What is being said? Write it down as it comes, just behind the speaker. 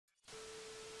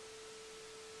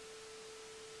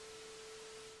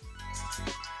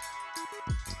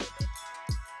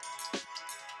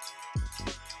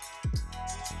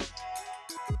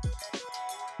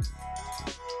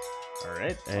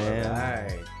right, and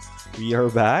Alright. we are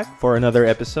back for another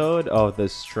episode of the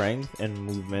Strength and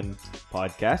Movement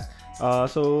podcast.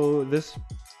 So this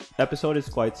episode is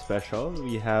quite special.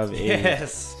 We have a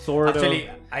Yes. sort Actually,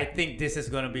 of I think this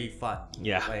is gonna be fun.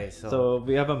 yeah. Okay, So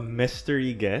we have a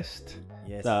mystery guest.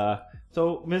 yes.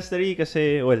 So mystery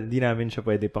kasi hindi namin siya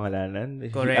pwede pangalanan.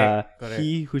 Correct.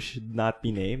 He who should not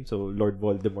be named. So Lord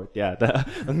Voldemort yata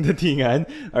ang datingan.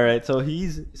 Alright, so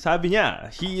sabi niya,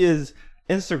 he is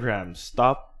Instagram's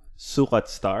top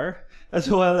sukat star, as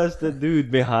well as the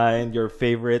dude behind your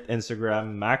favorite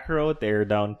Instagram macro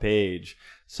teardown page.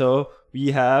 So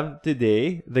we have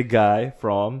today the guy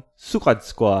from Sukat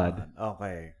Squad.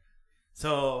 Okay.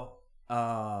 So,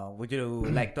 would you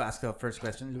like to ask the first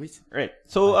question, Luis? Right.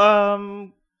 So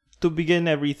to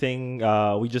begin everything,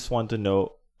 we just want to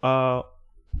know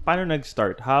paano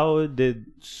nag-start? How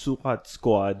did Sukat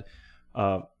Squad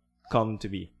come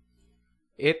to be?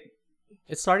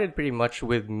 It started pretty much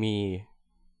with me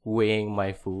weighing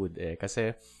my food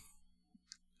kasi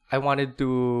I wanted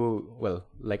to, well,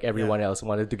 like everyone else,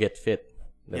 wanted to get fit,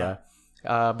 diba?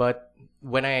 But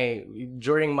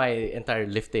during my entire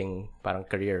lifting parang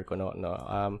career ko,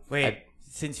 Wait,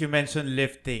 since you mentioned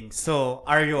lifting, so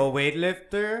are you a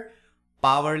weightlifter,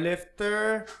 power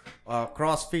lifter,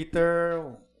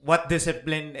 crossfitter? What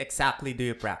discipline exactly do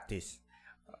you practice?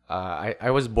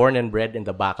 I was born and bred in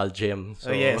the Bakal gym.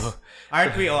 So, yes.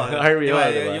 Aren't we all? Aren't we all,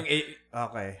 diba?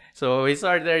 Okay. So we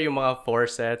started there yung mga 4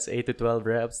 sets, 8 to 12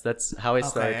 reps. That's how it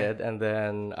started. And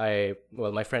then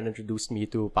my friend introduced me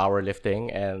to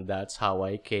powerlifting, and that's how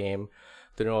I came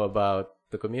to know about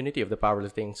the community of the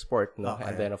powerlifting sport. No? Okay.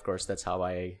 And then, of course, that's how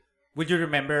Would you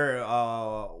remember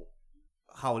how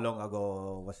long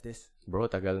ago was this? Bro,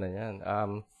 tagal na yan.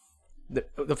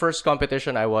 The first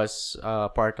competition I was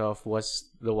part of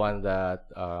was the one that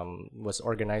was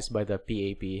organized by the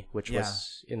PAP, which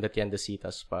was in the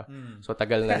Tiendesitas pa. So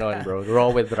tagal na nun, bro.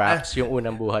 Raw with Raps yung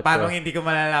unang buhat Parang ko. hindi ko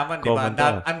malalaman, di ba?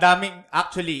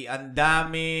 Ang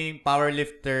daming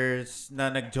powerlifters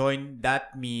na nag-join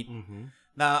that meet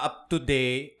na up to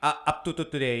today, active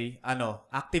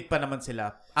pa naman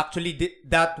sila. Actually,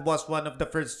 that was one of the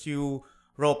first few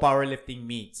raw powerlifting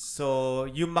meets. So,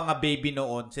 yung mga baby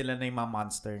noon, sila na yung mga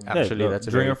monster. Actually, that's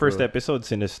during very our first true. episode,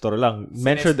 Sinestor lang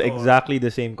mentioned exactly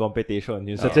the same competition.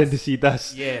 Yung sa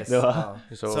Tiendesitas. Yes. Diba?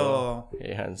 So,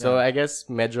 I guess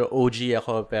medyo OG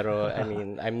ako, pero I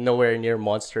mean, I'm nowhere near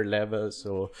monster level.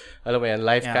 So, alam mo yan,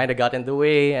 life kind of got in the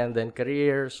way, and then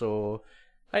career. So,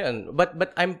 ayun.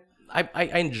 But I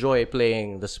enjoy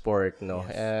playing the sport, no?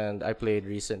 Yes. And I played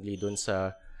recently dun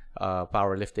sa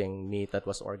powerlifting meet that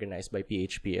was organized by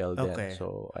PHPL then. Okay.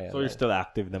 So you're still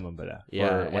active naman pala?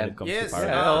 Yeah. When it comes yes, to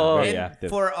powerlifting. Very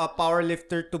active. For a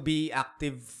powerlifter to be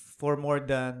active for more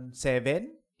than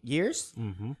 7 years,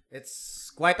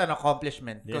 it's quite an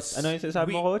accomplishment. Yes. Ano yung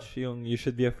sinasabi mo, Coach? Yung you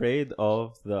should be afraid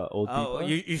of the old people?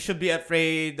 You should be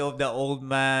afraid of the old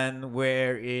man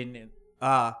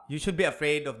you should be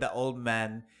afraid of the old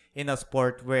man in a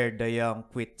sport where the young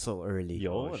quit so early.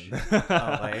 Yun.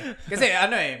 Okay. Kasi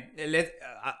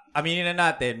aminin na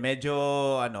natin, medyo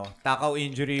takaw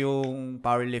injury yung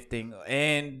powerlifting,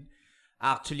 and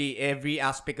actually every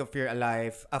aspect of your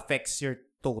life affects your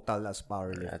total as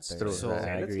powerlifter. That's true. So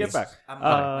let's get back.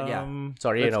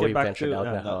 Sorry, we we ventured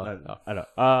out na.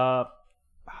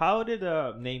 How did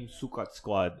the name Sukat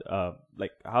Squad,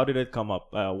 how did it come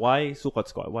up? Why Sukat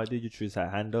Squad? Why did you choose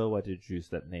that handle? Why did you choose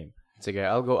that name? Sige,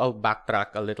 I'll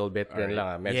backtrack a little bit din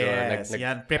lang. Medyo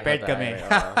yan, prepared kami.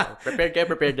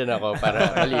 Prepared din ako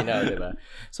para malinaw, di ba?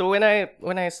 So when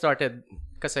I started,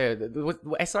 kasi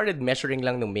I started measuring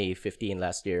lang no May 15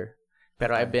 last year.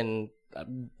 Pero I've been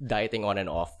dieting on and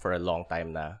off for a long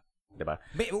time na, di ba?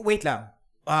 Wait lang.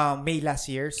 May last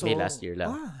year? So, May last year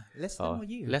lang. Less than 1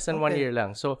 year. Less than 1 year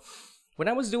lang. So, when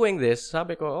I was doing this,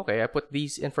 sabi ko, okay, I put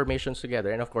these informations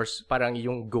together, and of course, parang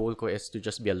yung goal ko is to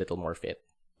just be a little more fit.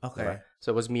 Okay. Diba?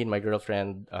 So it was me and my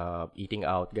girlfriend eating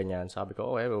out, ganyan. Sabi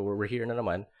ko, okay, we're here na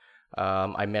naman.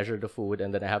 I measured the food,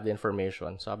 and then I have the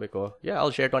information. Sabi ko, yeah,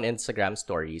 I'll share it on Instagram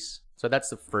stories. So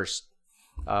that's the first.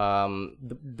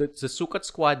 The Sukat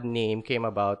Squad name came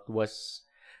about was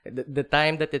the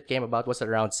time that it came about was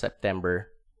around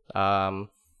September.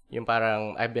 Yung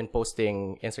parang I've been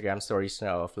posting Instagram stories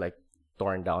now of like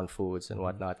torn down foods and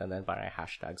whatnot, and then parang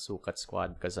hashtag Sukat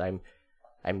Squad because I'm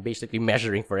basically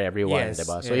measuring for everyone,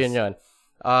 diba? So yun.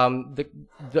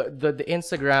 The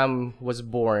Instagram was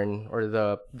born, or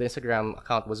the Instagram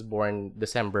account was born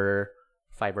December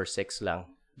 5 or 6 lang.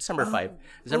 December 5.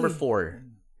 December 4.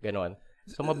 Ganon.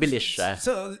 So mabilis siya.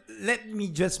 So let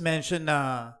me just mention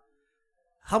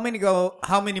How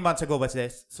many months ago was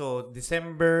this? So,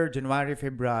 December, January,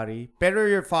 February. Pero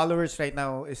your followers right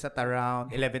now is at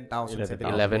around 11,000,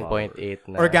 11.8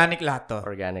 na. Organic lahat to.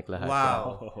 Organic lahat.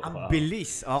 Wow. Ang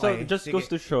bilis. Okay. So it just Sige. goes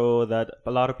to show that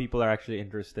a lot of people are actually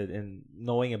interested in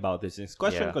knowing about this.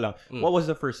 Question Yeah. ko lang, what was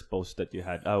the first post that you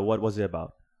had? What was it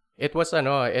about? It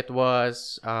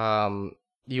was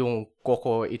yung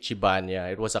Coco Ichiban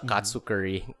niya. It was a katsu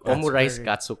curry. Omurice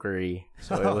katsu curry.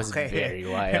 So it was Okay. very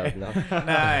wild, no?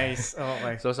 Nice.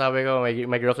 Okay. So sabi ko,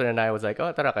 my girlfriend and I was like,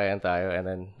 oh, tara, kain tayo. And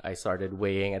then I started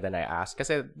weighing and then I asked.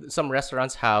 Kasi some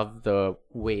restaurants have the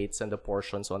weights and the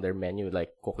portions on their menu.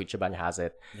 Like Coco Ichiban has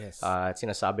it. Yes.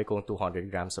 Sinasabi kong 200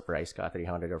 grams of rice ka,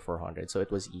 300 or 400. So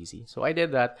it was easy. So I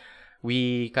did that.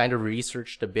 We kind of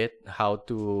researched a bit how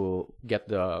to get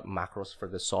the macros for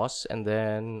the sauce. And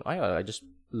then I just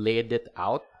laid it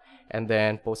out and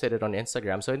then posted it on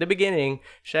Instagram. So in the beginning,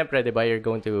 syempre, diba, you're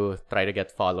going to try to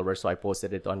get followers. So I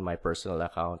posted it on my personal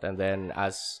account. And then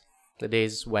as the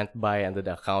days went by and the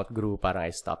account grew, parang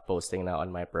I stopped posting na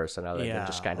on my personal and then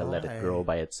just kind of let it grow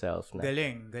by itself. Na.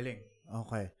 Galing.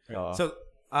 Okay. Oo. So,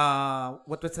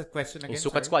 what was the question again? Yung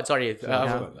Sukat Sorry? Squad, sorry.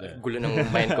 Gulo ng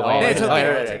mind ko Hindi, ngayon. it's okay.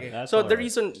 Right. Sige. So the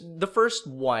reason, the first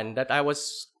one that I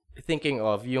was thinking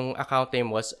of, yung account name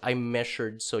was, I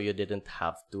measured so you didn't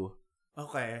have to.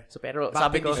 Okay. So pero Bakit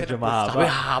sabi hindi ko, siya Medyo mahaba. sabi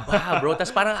haba bro.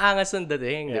 Tapos parang angas ng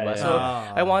dating, di ba? yeah. So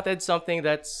I wanted something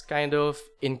that's kind of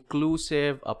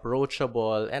inclusive,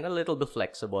 approachable, and a little bit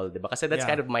flexible, di ba? Kasi that's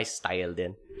kind of my style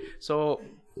din. So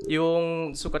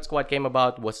yung Sukat Squad came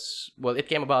about it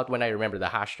came about when I remember the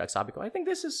hashtag. Sabi ko, I think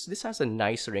this has a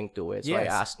nice ring to it. So I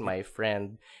Yes. asked my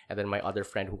friend and then my other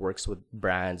friend who works with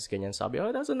brands, ganyan, sabi,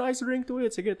 oh, that's a nice ring to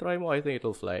it. Sige, try mo. I think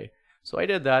it'll fly. So I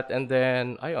did that, and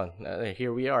then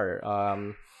here we are.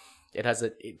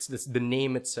 The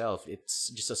name itself.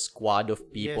 It's just a squad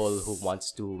of people who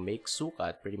wants to make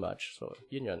sukat, pretty much. So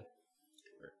yun.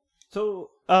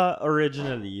 So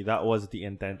originally, that was the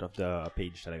intent of the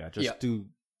page talaga. Just to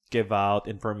give out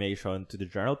information to the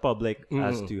general public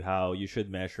as to how you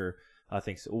should measure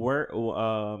things.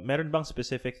 Meron bang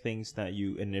specific things that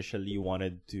you initially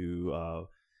wanted to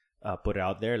put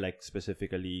out there, like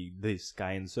specifically these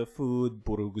kinds of food?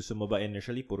 Puro gusto mo ba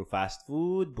initially? Puro fast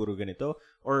food? Puro ganito?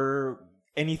 Or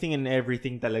anything and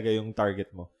everything talaga yung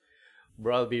target mo?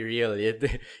 Bro, I'll be real.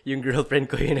 Yung girlfriend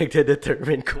ko yung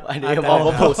nagde-determine kung ano yung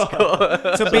mapopost ko.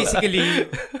 So basically,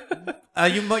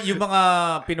 yung mga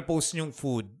pinopost nyong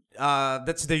food,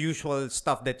 that's the usual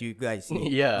stuff that you guys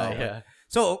eat. Yeah.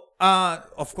 So,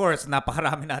 of course,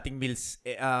 napakarami nating meals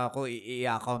kung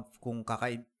i-account kung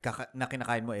na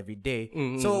kinakain mo every day.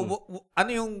 So, ano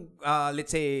yung, let's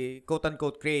say,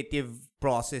 quote-unquote, creative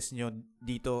process nyo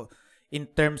dito in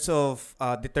terms of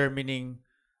determining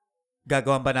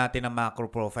gagawin ba natin ng macro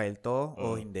profile to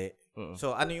o hindi?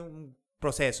 So, ano yung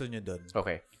proseso nyo dun?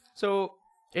 Okay. So,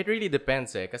 it really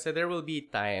depends kasi there will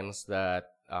be times that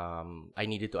I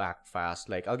needed to act fast.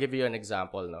 Like, I'll give you an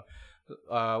example, no?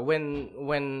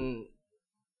 When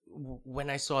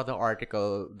I saw the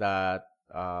article that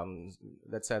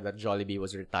said that Jollibee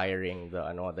was retiring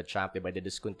the champ, diba, they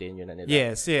discontinued na nila.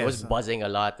 Yes. I was buzzing a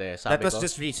lot. Sabi That was ko,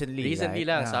 just recently, Recently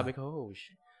right? lang. Sabi ko, oh,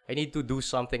 I need to do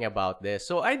something about this.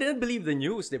 So I didn't believe the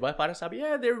news, diba? Parang sabi,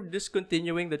 they're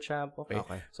discontinuing the champ. Okay.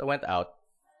 So I went out,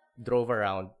 drove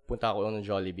around, punta ako ng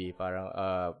Jollibee, parang,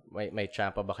 may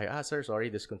champ pa ba kayo? Sir, sorry,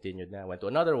 discontinued na. Went to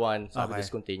another one, sabi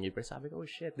discontinued. Pero sabi ko, oh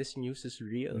shit, this news is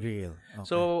real. Okay.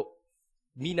 So,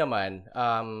 me naman,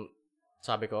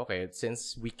 sabi ko, okay,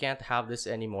 since we can't have this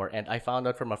anymore, and I found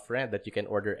out from a friend that you can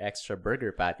order extra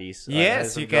burger patties.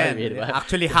 Yes, you can.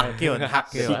 Actually, hack yun.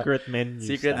 Secret menu.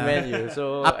 Secret menu.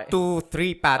 So, up to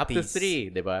 3 patties. Up to 3,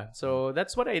 diba? So,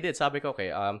 that's what I did. Sabi ko, okay,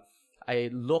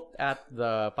 I looked at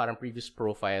the parang previous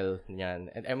profile niyan.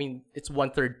 And I mean, it's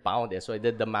 1/3 pound So I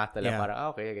did the math na lang.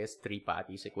 Parang, okay, I guess 3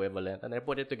 patties equivalent. And I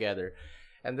put it together.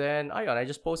 And then, I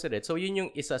just posted it. So, yun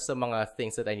yung isa sa mga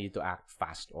things that I need to act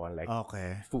fast on. Like,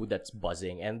 food that's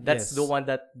buzzing. And that's the one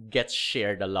that gets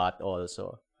shared a lot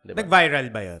also. Diba?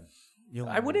 Nag-viral ba yun?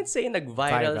 I wouldn't say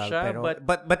nag-viral siya, pero,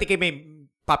 but it became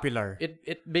popular.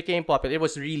 It became popular. It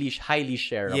was really highly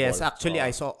shareable. Yes, actually,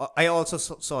 I also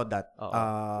saw that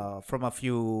from a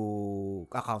few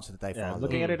accounts that I followed.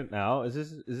 Looking at it now, is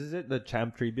this it? The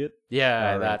champ tribute?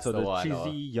 Yeah, that's so the one.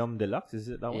 Cheesy Yum Deluxe, is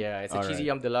it that one? Yeah, it's a cheesy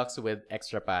Yum Deluxe with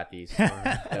extra patties.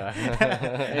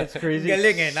 It's crazy.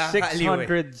 Galing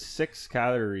 606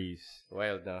 calories.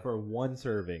 Wild, no? For one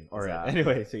serving. All right. Exactly.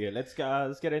 Anyway, sige,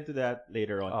 let's get into that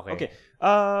later on. Okay.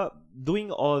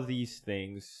 doing all these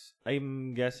things,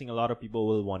 I'm guessing a lot of people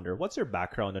will wonder, what's your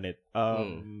background on it?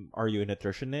 Are you a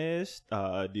nutritionist?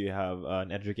 Do you have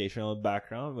an educational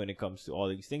background when it comes to all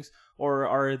these things? Or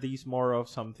are these more of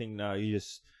something that you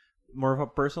just, more of a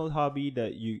personal hobby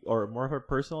that you, or more of a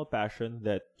personal passion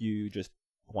that you just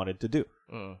wanted to do?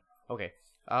 Okay.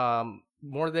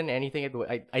 More than anything,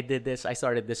 I did this. I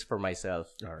started this for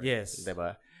myself. All right. Yes.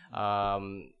 Diba?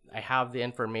 I have the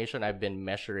information I've been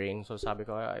measuring. So sabi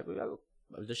ko, I'll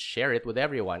just share it with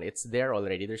everyone. It's there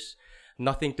already. There's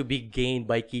nothing to be gained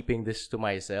by keeping this to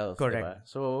myself. Correct. Diba?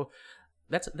 So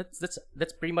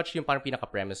that's pretty much yung parang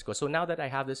pinaka-premise ko. So now that I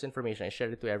have this information, I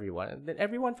shared it to everyone. And then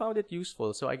everyone found it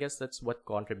useful. So I guess that's what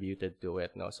contributed to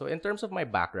it. No? So in terms of my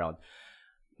background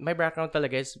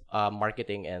talaga is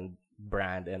marketing and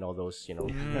brand and all those,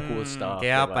 cool stuff.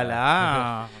 Kaya diba?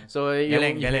 pala. So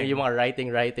Galing. yung mga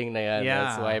writing na yan, Yeah.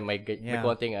 that's why may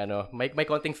konting may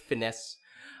konting finesse.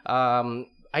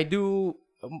 I do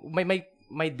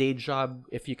my day job,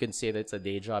 if you can say that it's a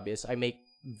day job, is I make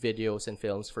videos and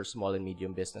films for small and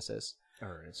medium businesses. All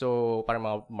right. So parang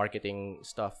mga marketing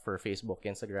stuff for Facebook,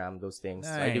 Instagram, those things.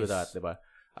 I do that, Nice. diba?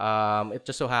 It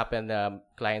just so happened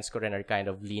clients ko rin are kind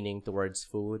of leaning towards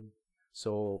food.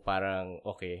 So parang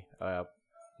okay,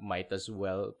 might as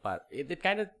well. But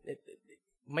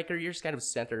my career's kind of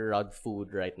centered around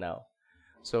food right now.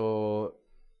 So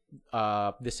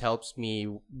this helps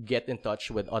me get in touch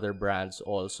with other brands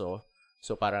also.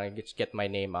 So parang I get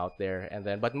my name out there, and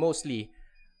then but mostly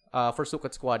for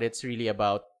Sukat Squad, it's really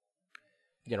about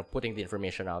putting the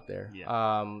information out there.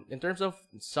 Yeah. In terms of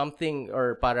something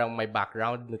or parang my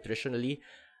background nutritionally,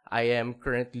 I am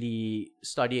currently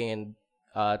studying in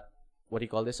what do you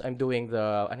call this? I'm doing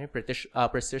the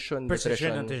precision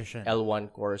nutrition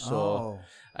L1 course. So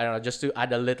I don't know, just to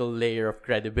add a little layer of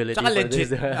credibility. Tsaka for legit.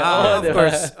 this. Of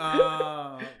course.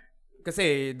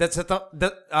 Kasi that's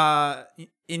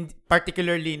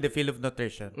particularly in the field of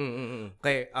nutrition.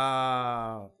 Okay,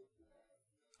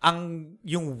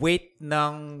 yung weight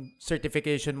ng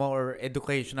certification mo or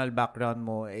educational background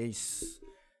mo is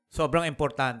sobrang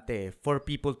importante for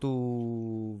people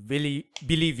to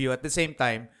believe you at the same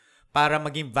time para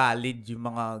maging valid yung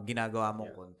mga ginagawa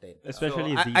mong content.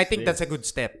 Especially so, these I think days. that's a good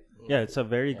step. Yeah, it's a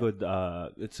very good,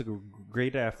 it's a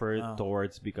great effort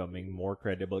towards becoming more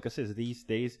credible. Because these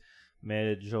days,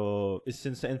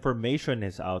 since the information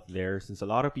is out there, since a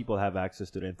lot of people have access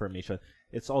to the information,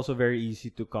 it's also very easy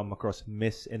to come across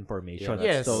misinformation.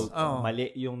 Yes. So,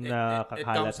 mali yung It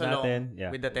nakakalat comes along natin.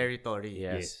 Yeah. with the territory.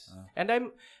 Yes. And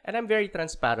I'm very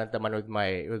transparent naman with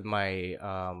my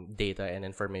data and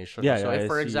information. Yeah, so yeah, if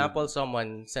for I see. example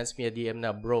someone sends me a DM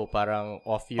na bro parang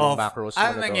off yung macros mo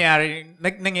Ano na to.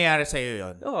 nangyayari sa iyo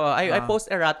 'yon? Oh, I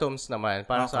post erratums naman.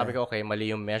 Parang Okay. sabi ko, okay,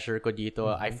 mali yung measure ko dito.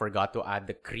 I forgot to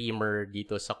add the creamer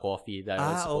dito sa coffee that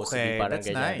was supposed to be parang That's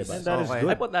ganyan, nice. diba? And that is Okay.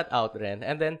 good. I put that out rin.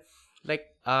 And then,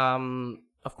 like,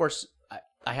 of course,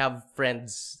 I have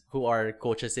friends who are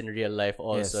coaches in real life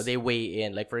also. Yes. They weigh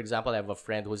in. Like, for example, I have a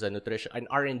friend who's an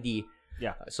R&D.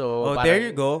 Yeah. So, Oh, there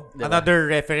you go. diba? Another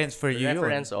reference for you.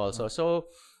 Reference also. So,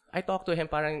 I talk to him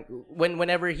parang,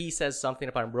 whenever he says something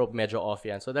na parang, bro, medyo off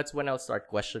yan. So, that's when I'll start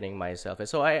questioning myself. And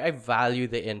so, I value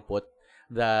the input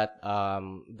that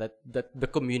the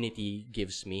community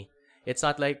gives me. It's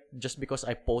not like just because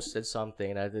I posted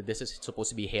something that this is supposed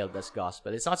to be hailed as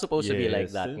gospel. It's not supposed to be like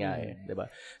Yes. that nga eh, diba?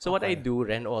 So what I do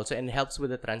rin also and helps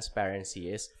with the transparency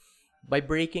is by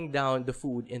breaking down the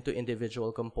food into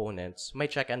individual components, may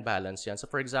check and balance yan. So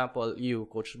for example, you,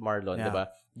 Coach Marlon, Yeah.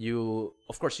 diba? You,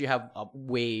 of course, you have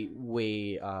way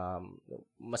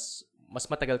mas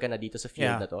matagal ka na dito sa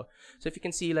field Yeah. na to. So if you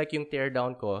can see like yung tear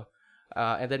down ko,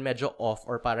 and then medyo off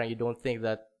or parang you don't think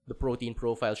that the protein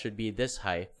profile should be this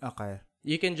high, Okay.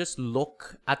 you can just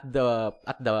look at the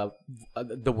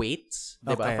weights,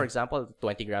 diba? Okay. For example,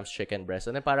 20 grams chicken breast,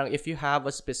 and then parang if you have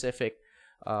a specific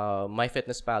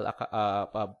MyFitnessPal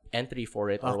entry for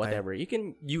it or Okay. whatever, you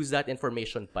can use that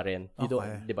information pa rin. You don't,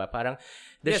 Okay. diba? Parang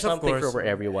there's Yes, of something course. for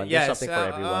everyone. Yes, There's something for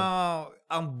everyone.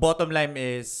 Ang bottom line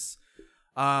is,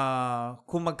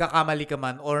 kung magkakamali ka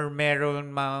man or meron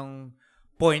mang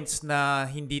points na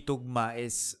hindi tugma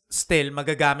is still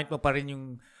magagamit mo pa rin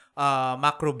yung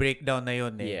macro breakdown na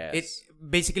yun eh. Yes.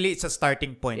 Basically it's a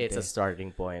starting point. It's a eh. starting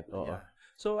point. Oo. Yeah.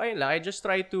 So ayun lang, I just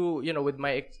try to, with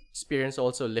my experience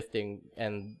also lifting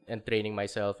and training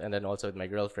myself and then also with my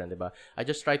girlfriend, diba? I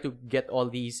just try to get all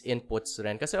these inputs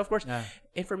rin. Kasi of course, Yeah.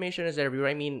 information is everywhere.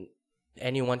 I mean,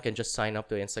 anyone can just sign up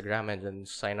to Instagram and then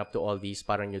sign up to all these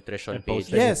parang nutrition And post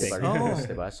pages. anything. diba? Oh. Reels,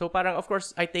 diba? So parang of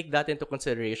course I take that into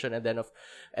consideration and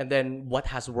then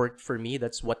what has worked for me,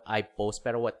 that's what I post.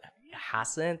 Pero what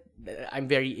hasn't, I'm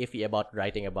very iffy about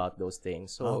writing about those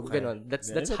things. So Okay. ganun,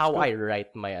 that's that's how good. I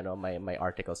write my my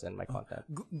articles and my content.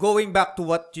 Going back to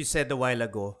what you said a while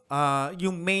ago,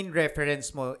 yung main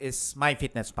reference mo is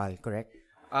MyFitnessPal, correct?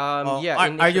 Yeah,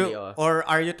 are you initially, or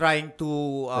are you trying to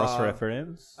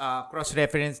Cross-reference?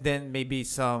 cross-reference then maybe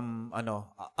some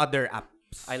other apps?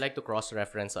 I like to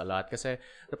cross-reference a lot kasi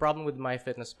the problem with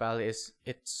MyFitnessPal is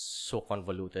it's so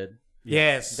convoluted.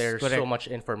 Yes, There's correct. so much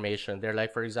information. They're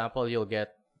like, for example, you'll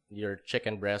get your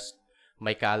chicken breast,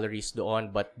 may calories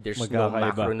doon, but there's no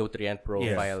Magkakaiba. macronutrient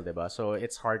profile, diba? So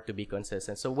it's hard to be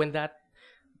consistent. So when that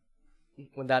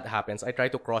happens, I try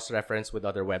to cross-reference with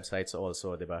other websites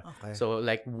also, diba? Okay. So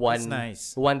like That's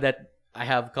nice. one that I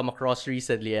have come across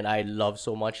recently and I love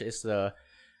so much is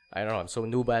I don't know, I'm so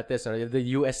noob at this.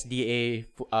 The USDA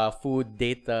Food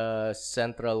Data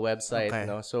Central website.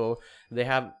 Okay. So they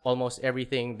have almost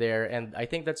everything there, and I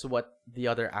think that's what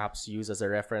the other apps use as a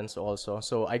reference also.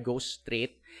 So I go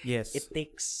straight. Yes. It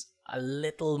takes a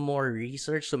little more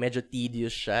research, so medyo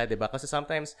tedious siya, diba? Kasi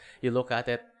sometimes you look at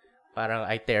it, parang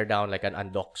I tear down like an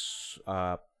Undox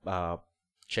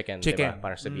chicken. Diba?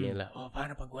 Parang sabihin nila,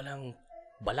 paano pag walang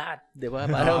balat, di ba?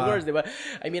 Parang of course, di ba?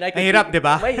 I mean, I could... Mahirap, di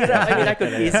ba? Mahirap. I mean, I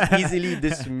could easily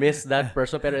dismiss that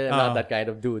person, pero I'm not that kind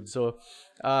of dude. So,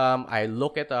 I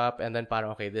look it up and then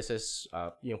parang, okay, this is,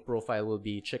 yung profile will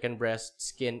be chicken breast,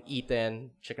 skin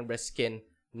eaten, chicken breast skin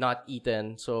not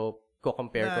eaten. So,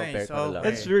 compare ko na lang.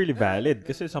 That's really valid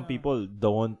kasi some people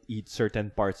don't eat certain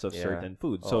parts of Yeah. certain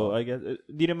food. So, I guess,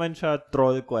 di naman siya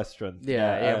troll question.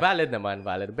 Yeah, valid naman,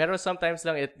 valid. Pero sometimes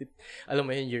lang, alam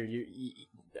mo yun,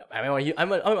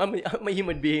 I'm a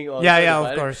human being also. Yeah,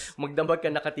 diba? of course. Magdambag ka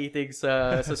nakatitig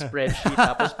sa spreadsheet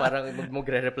tapos parang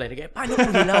magre-reply na, paano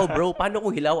kung hilaw, bro? Paano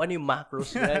kung hilaw? Ano yung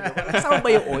macros niya? Kasama ba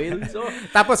yung oil? So,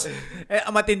 Tapos,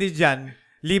 ang matindi dyan,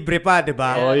 libre pa, di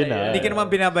ba? Oh, yun na. Hindi ka naman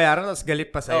binabayaran, tapos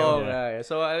galit pa sa'yo.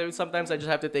 So sometimes I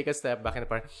just have to take a step back and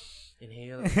parang,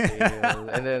 inhale, exhale.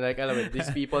 And then like, alam mo,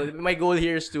 these people, my goal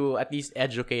here is to at least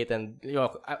educate and,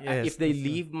 Yes, if they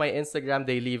leave my Instagram,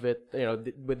 they leave it,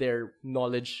 with their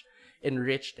knowledge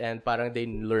enriched and parang they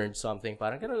learned something.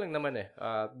 Parang gano'n lang naman eh.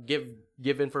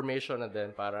 Give information and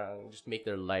then parang just make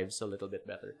their lives a little bit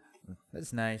better.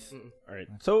 That's nice. All right.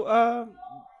 So,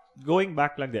 going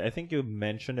back lang there, I think you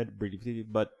mentioned it briefly,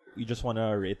 but you just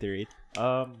wanna reiterate.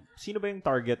 Sino ba yung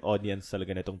target audience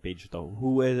talaga nitong page to?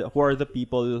 Who are the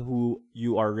people who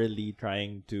you are really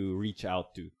trying to reach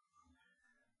out to?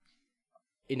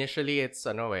 Initially, it's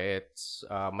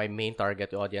my main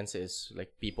target audience is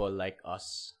like people like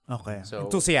us. Okay. So,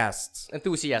 Enthusiasts.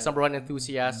 Number one,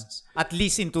 enthusiasts. At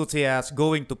least enthusiasts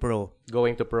going to pro.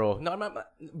 Going to pro. No,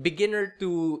 beginner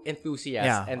to enthusiast.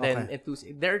 Yeah, and then okay.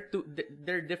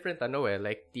 they're different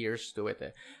like tiers to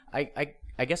it.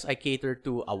 I guess I cater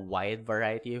to a wide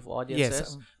variety of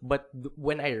audiences. Yes. But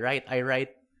when I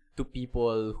write to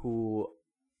people who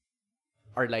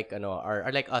are like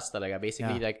are like us talaga.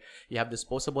 Basically, Yeah. like you have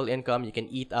disposable income, you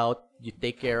can eat out, you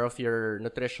take care of your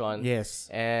nutrition. Yes.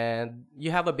 And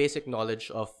you have a basic knowledge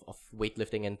of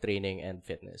weightlifting and training and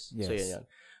fitness. Yes. So yun.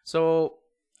 So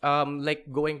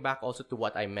like going back also to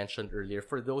what I mentioned earlier,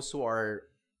 for those who are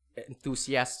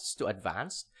enthusiasts to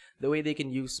advanced, the way they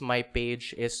can use my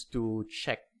page is to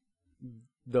check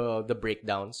the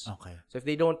breakdowns. Okay. So if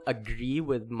they don't agree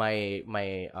with my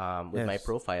my Yes.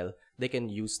 profile, they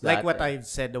can use that. Like what I've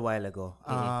said a while ago.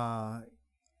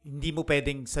 Hindi mo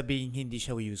pwedeng sabihin hindi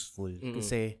siya useful.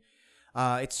 Kasi,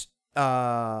 it's,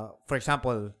 for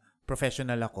example,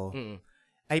 professional ako.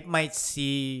 I might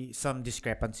see some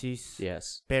discrepancies.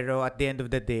 Yes. Pero at the end of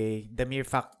the day, the mere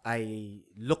fact I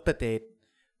looked at it,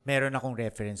 meron akong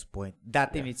reference point.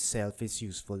 That in itself is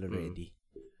useful already.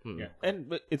 Yeah.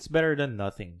 And it's better than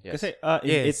nothing. Yes. Kasi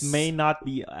Yes. it may not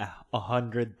be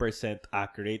 100%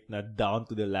 accurate na down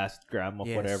to the last gram of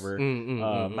Yes. whatever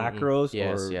macros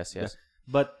or Yes.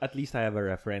 but at least I have a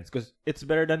reference because it's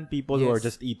better than people who are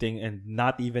Yes. just eating and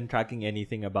not even tracking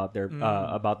anything about their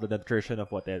about the nutrition of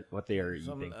what they are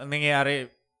So, eating. ang nangyayari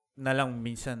na lang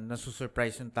minsan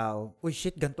nasusurprise yung tao. Uy,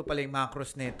 shit, ganito pala yung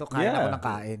macros nito. Kain ako ng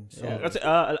kain. So, Kasi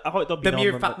ako ito the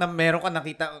mere fact na meron ka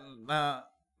nakita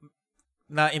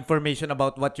na information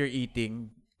about what you're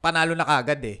eating, panalo na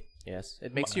kagad eh. Yes.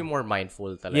 It makes you more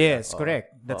mindful talaga. Yes, Oo.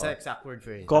 correct. That's Oo. the exact word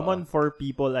for it. common for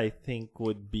people I think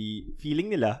would be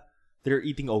feeling nila they're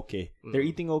eating okay. They're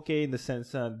eating okay in the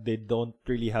sense that they don't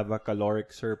really have a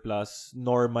caloric surplus,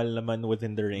 normal naman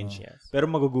within the range. Yes. Pero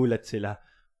magugulat sila.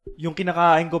 Yung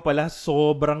kinakain ko pala,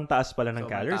 sobrang taas pala ng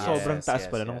calories, taas. sobrang taas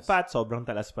Yes, pala ng yes. fat, sobrang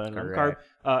taas pala ng carb.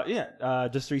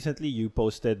 Correct. Just recently you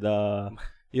posted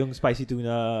yung spicy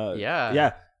tuna. Yeah.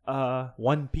 Yeah.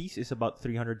 one piece is about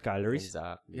 300 calories.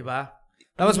 Exactly. Diba?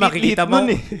 Tapos Ang makikita liit mo, nun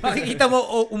eh. makikita mo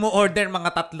umu-order mga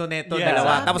 3 neto, Yeah. 2.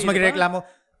 Exactly, Tapos magreklamo,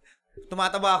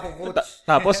 tumataba ako, coach.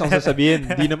 Tapos ang sasabihin,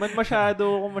 di naman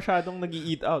masyadong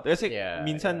nag-eat out. Kasi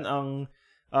minsan ang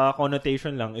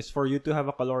connotation lang is for you to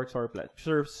have a caloric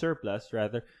surplus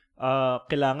rather.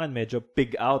 Kailangan medyo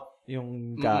pig out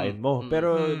yung kain mo.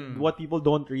 Pero what people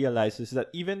don't realize is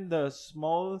that even the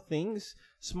small things,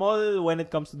 small when it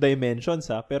comes to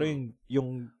dimensions pero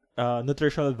yung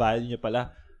nutritional value niya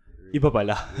pala, iba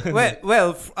pala.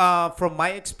 From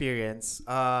my experience,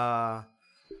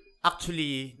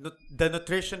 actually, the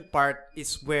nutrition part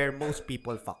is where most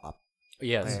people fuck up.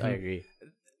 Yes, I agree.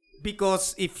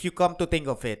 Because if you come to think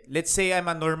of it, let's say I'm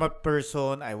a normal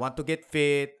person, I want to get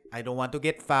fit, I don't want to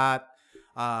get fat,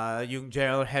 yung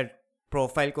general health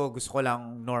profile ko, gusto ko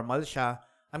lang normal siya,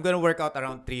 I'm gonna work out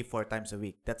around 3-4 times a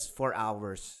week. That's 4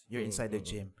 hours you're inside the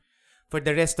gym. For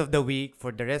the rest of the week,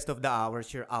 for the rest of the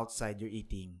hours, you're outside, you're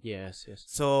eating. Yes.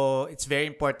 So, it's very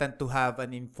important to have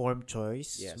an informed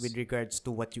choice Yes. with regards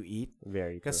to what you eat.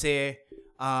 Very true. Kasi,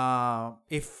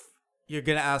 if you're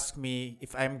gonna ask me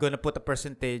if I'm gonna put a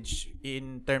percentage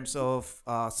in terms of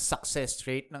success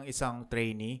rate ng isang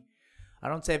trainee,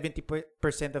 around 70%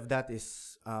 of that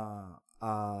is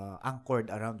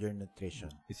anchored around your nutrition.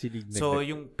 So,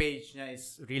 yung page niya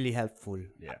is really helpful.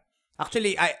 Yeah.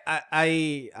 Actually,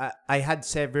 I had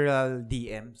several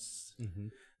DMs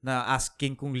na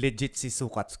asking kung legit si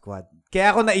Sukat Squad. Kaya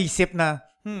ako naisip na,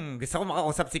 gusto ko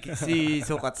makausap si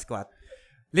Sukat Squad.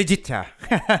 Legit siya.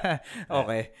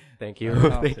 Okay. Thank you.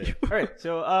 Thank you. All right.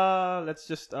 So let's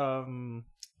just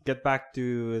get back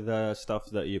to the stuff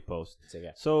that you post.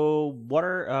 Sige. So what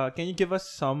are can you give us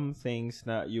some things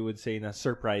that you would say na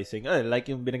surprising? Like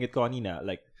yung binanggit ko kanina,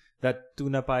 like that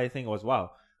tuna pie thing was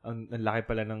wow. Ang laki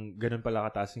pala ng ganun pala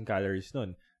kataas yung calories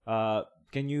nun.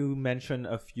 Can you mention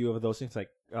a few of those things, like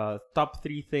top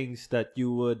 3 things that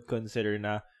you would consider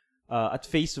na at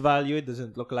face value it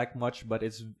doesn't look like much, but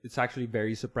it's actually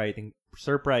very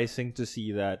surprising to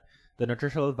see that the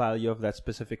nutritional value of that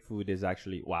specific food is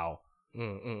actually wow.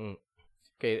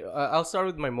 Okay, I'll start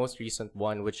with my most recent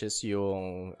one, which is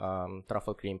yung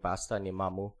truffle cream pasta ni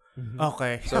Mamu.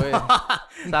 Okay. So,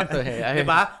 sakto eh.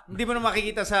 Diba? Hindi mo na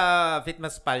makikita sa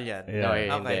Fitness Pal yan. No,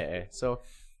 Yeah. hindi eh. So,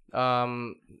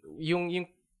 yung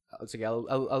sige,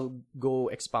 I'll go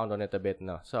expound on it a bit,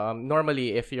 no. So,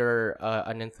 normally if you're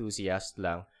an enthusiast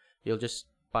lang, you'll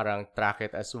just parang track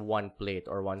it as one plate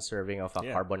or one serving of a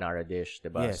carbonara dish,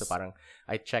 diba? Yes. So, parang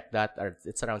I checked that,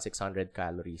 it's around 600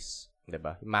 calories,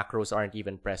 diba? Macros aren't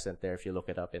even present there if you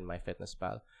look it up in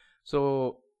MyFitnessPal.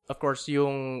 So, of course,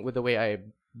 with the way I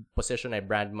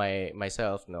brand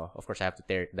myself, no, of course I have to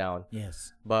tear it down.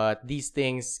 Yes. But these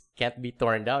things can't be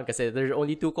torn down because there's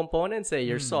only 2 components,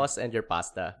 your sauce and your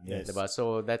pasta. Yes. Diba?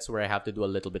 So that's where I have to do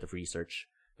a little bit of research.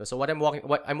 So I'm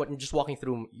just walking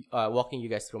you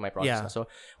guys through my process. Yeah. So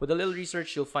with a little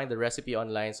research, you'll find the recipe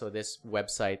online. So this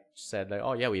website said that,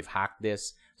 oh yeah, we've hacked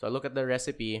this. So I look at the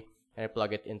recipe and I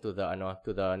plug it into the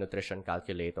nutrition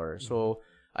calculator. So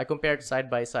I compared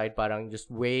side by side, parang just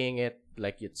weighing it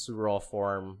like it's raw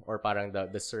form or parang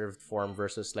the served form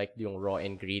versus like yung raw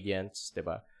ingredients,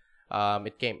 diba?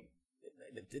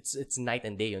 It's night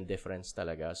and day yung difference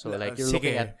talaga. So like you're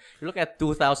looking at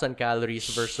 2,000 calories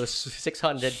versus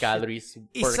 600 calories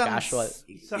per casual.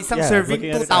 Isang serving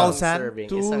 2,000.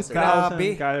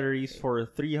 2,000 calories for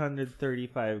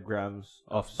 335 grams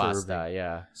of pasta. serving.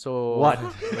 Yeah. So what?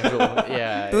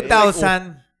 Yeah.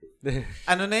 2,000.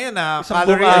 Ano na yun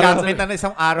calorie allotment na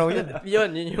isang araw yun.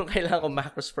 yun yung kailangan ko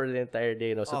macros for the entire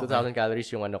day, no. So 2,000 calories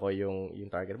yung yung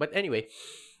target. But anyway,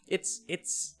 it's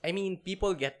I mean,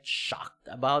 people get shocked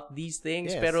about these things,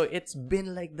 pero it's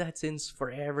been like that since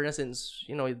forever, since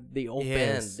they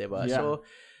opened, diba? Yeah. So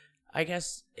I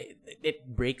guess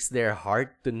it breaks their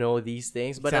heart to know these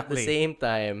things, but at the same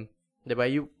time, diba,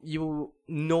 you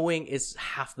knowing is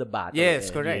half the battle. Yes,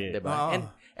 correct.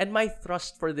 Diba? And my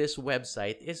thrust for this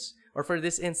website or for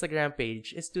this Instagram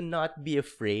page is to not be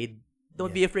afraid.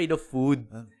 Don't be afraid of food.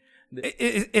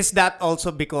 Is that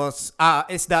also because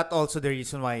is that also the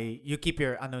reason why you keep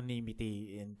your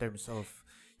anonymity in terms of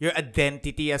your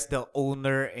identity as the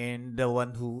owner and the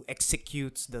one who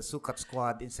executes the Sukat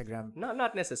Squad Instagram?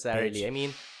 Not necessarily. Page. I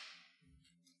mean,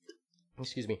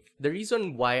 excuse me. The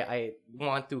reason why I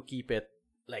want to keep it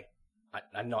like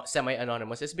I'm not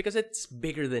semi-anonymous is because it's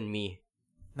bigger than me.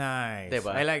 Nice.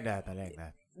 Diba? I like that.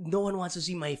 No one wants to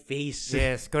see my face.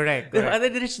 Yes, correct. Diba?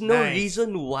 There's no Nice.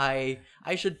 reason why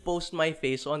I should post my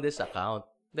face on this account.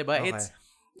 Diba? Okay.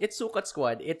 It's Sukat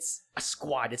Squad. It's a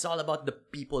squad. It's all about the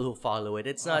people who follow it.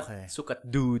 It's not Okay. Sukat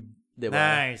Dude. Diba?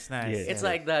 Nice. Yes. It's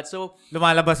like that. So,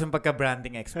 Lumalabas yung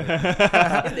pagka-branding expert.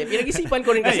 hindi, pinag-isipan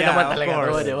ko rin kasi Yeah, naman of talaga.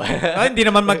 course. Diba? Hindi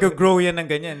naman mag-grow yan ng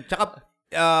ganyan. Tsaka,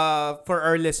 for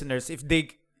our listeners, if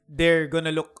they're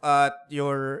gonna look at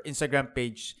your Instagram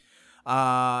page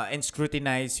and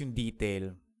scrutinize yung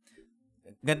detail,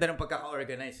 ganda ng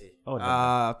pagkaka-organize eh. Oh,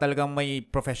 talagang may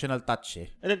professional touch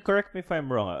eh. And then correct me if I'm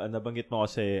wrong. Nabanggit mo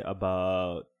kasi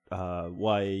about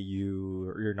why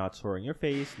you're not showing your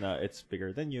face, na it's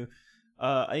bigger than you.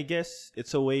 I guess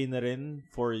it's a way na rin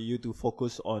for you to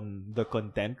focus on the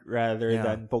content rather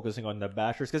than focusing on the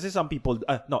bashers. Kasi some people,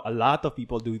 a lot of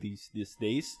people do these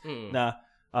days na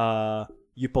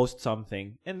you post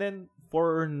something and then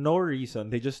for no reason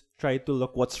they just try to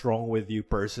look what's wrong with you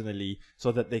personally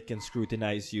so that they can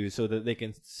scrutinize you, so that they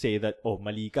can say that, oh,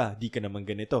 mali ka, di ka naman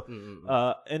ganito.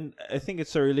 And I think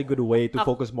it's a really good way to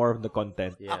focus more on the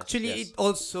content. Yes, Actually, yes. it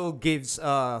also gives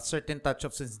a certain touch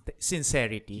of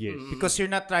sincerity. Yes. Because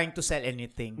you're not trying to sell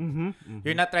anything.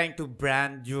 You're not trying to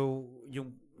brand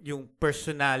yung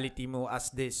personality mo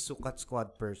as this Sukat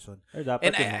Squad person. Or dapat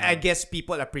And yun, I guess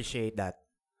people appreciate that.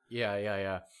 Yeah.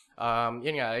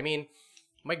 Yun nga, I mean,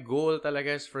 my goal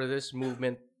talaga is for this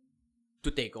movement to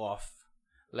take off.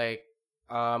 Like,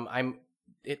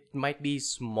 it might be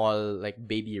small, like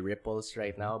baby ripples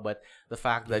right now, but the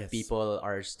fact that people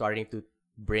are starting to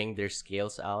bring their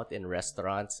scales out in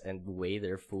restaurants and weigh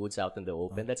their foods out in the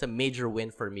open, that's a major win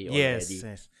for me already.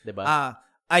 Yes. Diba?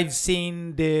 I've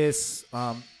seen this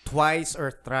twice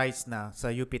or thrice na sa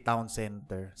UP Town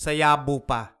Center. Sa Yabu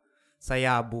pa. Sa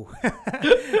Yabu.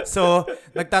 So,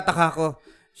 nagtataka ko,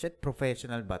 shit,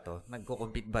 professional ba to?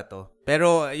 Nagko-compete ba to?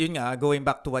 Pero, yun nga, going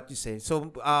back to what you say.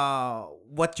 So,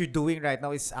 what you're doing right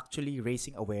now is actually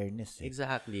raising awareness.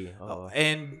 Exactly. Oh.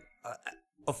 And,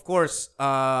 of course,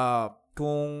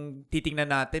 kung titingnan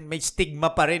natin, may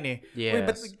stigma pa rin eh. Yes. Uy,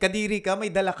 ba't kadiri ka?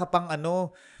 May dala ka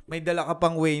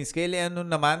pang weighing scale. Ano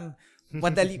naman?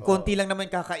 Madali, konti lang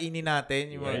naman kakainin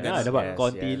natin. Yung mga ganun.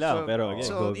 Konti lang. So, Pero again,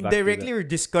 so go back indirectly, to you're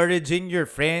discouraging your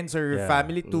friends or your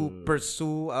family to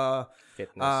pursue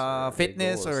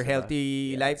fitness or goals,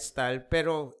 healthy lifestyle.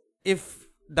 Pero if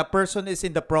the person is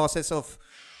in the process of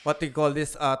what we call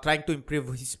this, trying to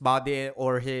improve his body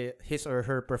or his or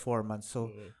her performance, so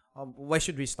why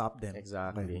should we stop them?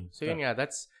 Exactly. So yun nga,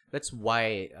 that's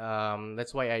why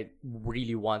I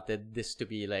really wanted this to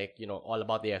be like, all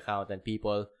about the account and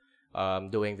people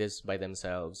doing this by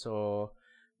themselves. So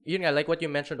yun nga, like what you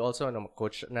mentioned also,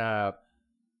 coach, na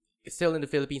still in the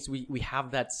Philippines, we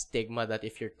have that stigma that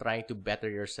if you're trying to better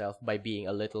yourself by being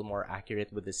a little more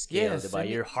accurate with the scale, Yes, diba? and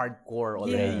You're hardcore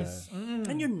already. Yes.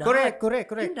 And you're not. Correct.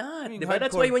 You're not. Diba?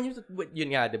 That's why when yun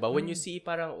nga, diba? When you see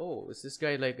parang, oh, is this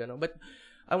guy like, but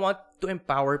I want to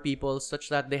empower people such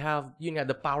that they have, yun nga,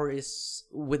 the power is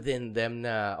within them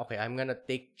na, okay, I'm gonna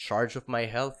take charge of my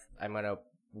health. I'm gonna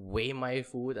weigh my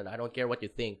food and I don't care what you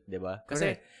think, diba?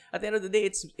 Kasi at the end of the day,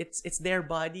 it's their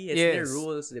body, it's their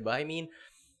rules, diba? I mean,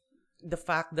 the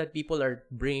fact that people are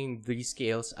bringing these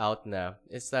scales out na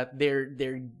is that they're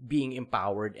being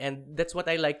empowered, and that's what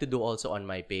I like to do also on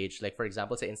my page. Like for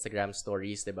example, sa Instagram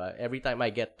stories, diba? Every time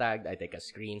I get tagged, I take a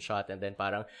screenshot and then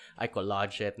parang I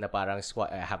collage it na parang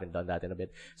squad. I haven't done that in a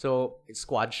bit. So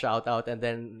squad shout out, and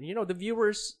then the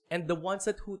viewers and the ones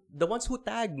who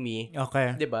tag me,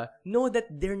 Okay. diba, know that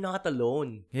they're not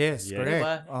alone. Yes, Yeah. correct.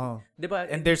 Diba? Oh. Diba?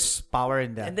 And there's power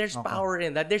in that. And there's Okay. power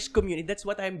in that. There's community. That's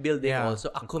what I'm building Yeah. also.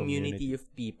 A community of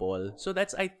people. So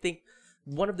that's, I think,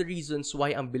 one of the reasons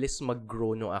why ang bilis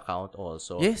mag-grow no account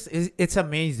also. Yes, it's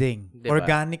amazing. Diba?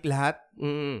 Organic lahat.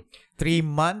 3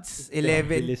 months,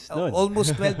 11, bilis nun.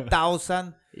 almost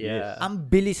 12,000. Yeah. Ang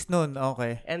bilis nun.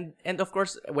 Okay. And of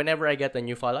course, whenever I get a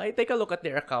new follow, I take a look at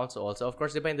their accounts also. Of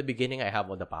course, diba in the beginning, I have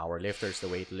all the power lifters, the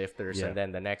weight lifters, Yeah. and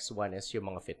then the next one is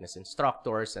yung mga fitness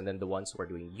instructors, and then the ones who are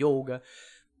doing yoga.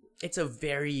 It's a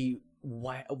very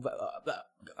what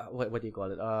do you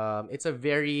call it? It's a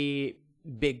very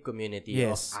big community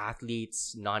Yes. of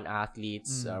athletes,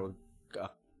 non-athletes,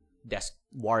 desk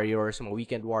warriors, mga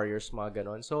weekend warriors, mga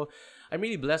ganon. So I'm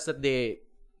really blessed that they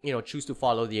choose to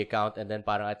follow the account, and then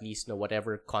parang at least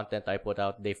whatever content I put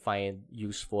out, they find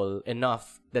useful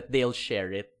enough that they'll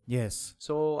share it. Yes.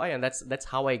 So ayan, that's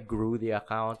how I grew the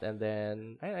account, and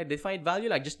then they find value,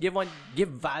 like just give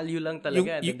value lang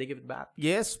talaga, and then they give it back.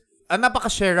 Yes.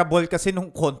 Napaka-shareable kasi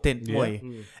nung content mo eh.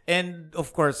 And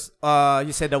of course,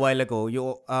 you said a while ago,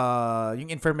 yung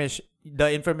the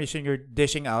information you're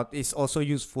dishing out is also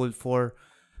useful for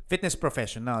fitness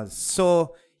professionals.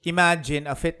 So, imagine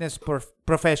a fitness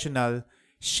professional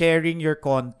sharing your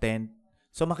content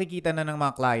So makikita na ng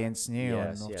mga clients niya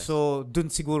yun. Yes, No? yes. So dun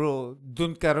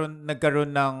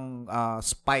nagkaroon ng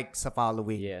spike sa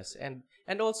following. Yes, and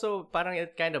also parang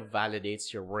it kind of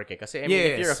validates your work. Kasi I mean,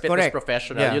 if Yes, you're a fitness correct.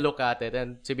 professional, Yeah. you look at it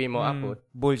and sabihin mo,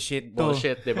 Bullshit to.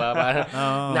 bullshit, di ba? Parang,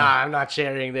 nah, I'm not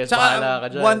sharing this. Tsaka, Bahala ka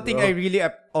dyan, one thing bro. I really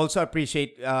also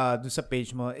appreciate dun sa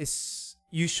page mo is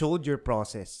you showed your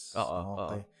process.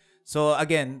 Okay. So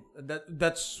again,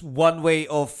 that's one way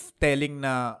of telling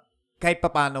na kahit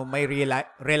papaano may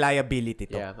reliability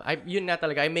to. Yeah, yun nga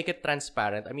talaga. I make it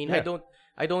transparent. I mean, Yeah.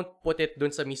 I don't put it dun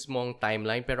sa mismong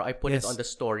timeline, pero I put it Yes. on the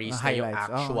stories na yung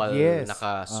Highlights. actual Yes.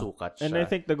 nakasukat siya. And I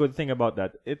think the good thing about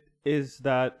that is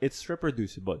that it's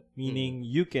reproducible, meaning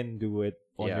you can do it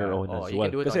on Yeah. your own Oh, as you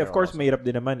well. can do it Kasi on of your course, own mahirap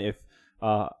din naman if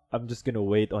I'm just gonna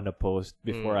wait on a post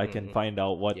before I can find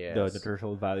out what the Yes.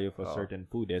 nutritional value of a certain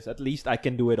food is. At least I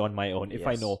can do it on my own if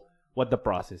I Yes. know what the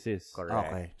process is. Correct.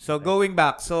 Okay. So going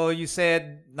back, so you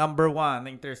said number 1,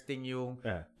 interesting yung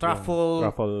Yeah. truffle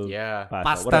Yung truffle Yeah.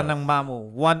 pasta. pasta ng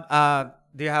Mamu. One,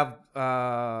 do you have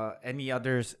any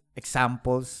others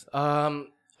examples?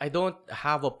 I don't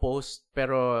have a post,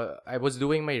 pero I was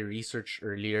doing my research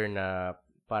earlier na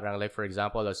parang like for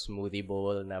example, a smoothie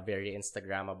bowl na very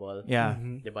Instagrammable. Yeah.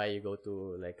 Diba, you go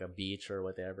to like a beach or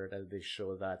whatever, and they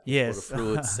show that Yes.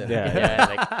 puro fruits and Yeah.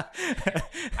 ganyan. Like,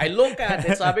 I look at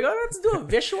it, sabi ko, let's do a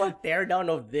visual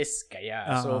teardown of this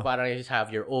kaya. So parang you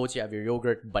have your oats, you have your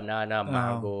yogurt, banana,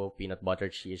 mango, peanut butter,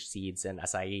 chia seeds, and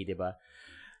acai, diba?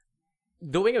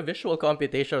 Doing a visual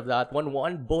computation of that, one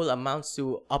bowl amounts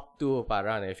to up to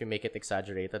parang, if you make it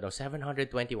exaggerated,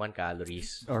 721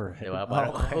 calories. Alright. Diba?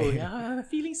 Parang, oh yeah, I'm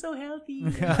feeling so healthy.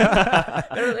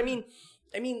 Pero I mean,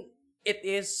 it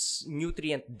is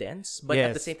nutrient dense, but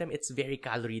at the Yes. same time, it's very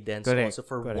calorie dense Correct, also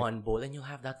for correct. one bowl, and you'll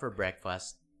have that for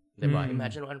breakfast. Diba?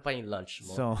 Imagine ano pa yung lunch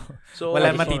mo. So wala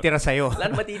matitira sa'yo.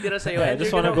 Wala matitira sa'yo. I And just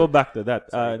you're want to gonna- go back to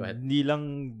that. Sorry, go ahead.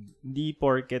 Hindi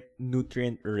porket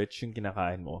nutrient rich yung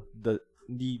kinakain mo,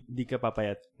 hindi ka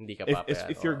papayat. Hindi ka If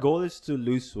papayat, your oo. goal is to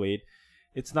lose weight,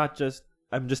 it's not just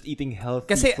I'm just eating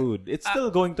healthy Kasi, food. It's still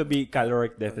going to be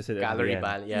caloric deficit. at the Calorie end.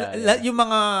 bal, yeah. Yung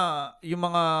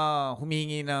mga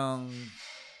humingi ng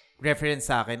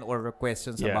reference sa akin or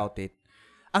questions Yeah. about it.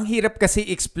 Ang hirap kasi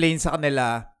explain sa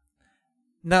kanila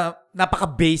na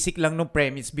napaka-basic lang nung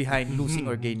premise behind losing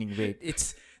or gaining weight.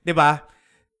 It's, 'di ba?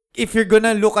 If you're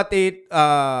gonna look at it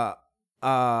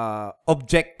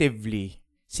objectively,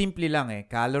 simple lang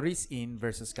calories in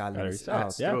versus calories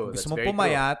out. Calories out. Yeah. True. Kung gusto That's mong very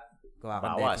pumayat, gawa ka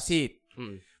ng Bawas. deficit.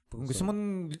 Mm. Kung gusto mong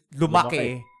lumaki,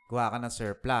 gawa ka ng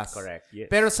surplus. Correct. Yes.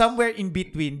 Pero somewhere in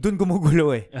between, dun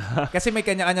gumugulo Kasi may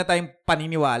kanya-kanya tayong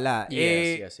paniniwala.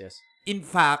 Yes. In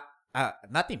fact,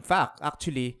 not in fact,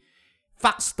 actually,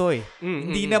 facts to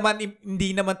Hindi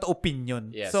naman to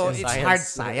opinion. Yes, So, yes. it's Science. hard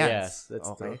science. Yes, that's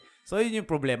okay. true. So, yun yung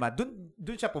problema. Dun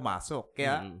siya pumasok.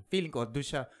 Kaya, feeling ko, dun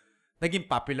siya naging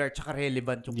popular tsaka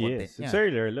relevant yung content Yes, niya. it's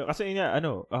very rare. Kasi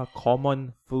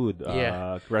common food,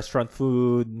 restaurant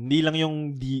food, hindi lang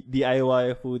yung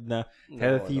DIY food na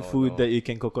healthy food that you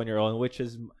can cook on your own, which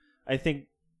is, I think,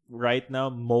 right now,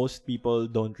 most people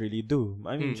don't really do.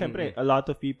 I mean, syempre, a lot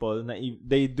of people,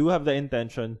 they do have the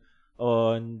intention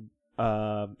on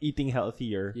eating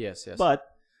healthier. Yes. But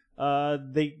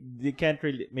they can't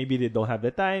really, maybe they don't have the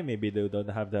time, maybe they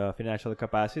don't have the financial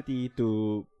capacity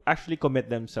to actually commit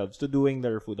themselves to doing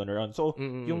their food on their own. So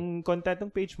yung content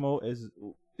ng page mo is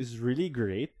really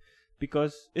great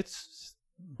because it's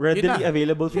readily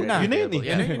available for Yun na.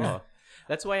 yun. Oh.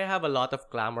 That's why I have a lot of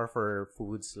clamor for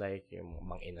foods like yung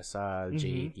Mang Inasal,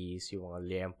 JATs, yung mga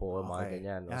liempo, mga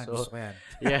ganyan. No? Yan, So, gusto ko yan.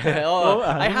 yeah.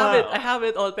 I have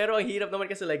it all. Pero ang hirap naman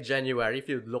kasi like January, if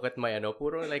you look at my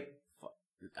puro like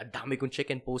ang dami kong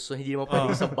chicken posts, so hindi mo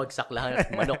pwede isang bagsak lang at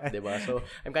manok, diba? So,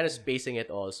 I'm kind of spacing it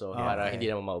also para hindi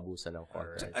naman maubusan ng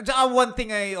content. At saka one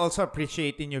thing I also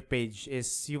appreciate in your page is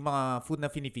yung mga food na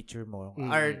fini-feature mo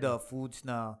are the foods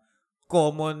na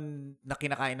common na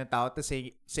kinakain ng tao at the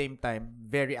same time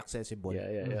very accessible.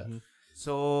 Yeah.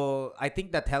 So I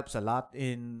think that helps a lot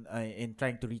in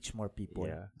trying to reach more people.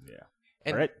 Yeah.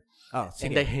 All right. Oh,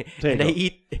 And sige. I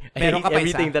eat Meron ka pa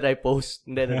everything isa? that I post.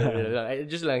 No. I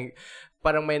just lang,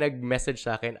 parang may nag-message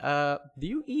sa akin, do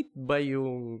you eat ba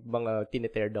yung mga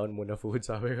tinitear down mo na food?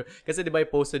 Sabi ko. Kasi di ba I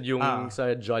posted yung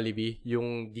sa Jollibee,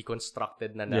 yung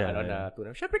deconstructed na na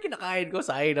tuna. Siyempre kinakain ko,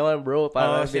 sayang naman bro.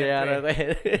 Para binayaran ko.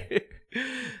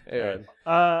 Ayun.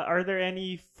 Are there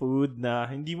any food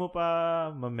na hindi mo pa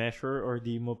ma-measure or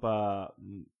di mo pa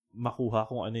makuha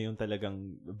kung ano yung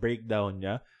talagang breakdown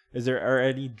niya? Is there are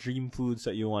any dream foods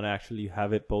that you want to actually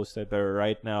have it posted, but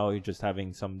right now you're just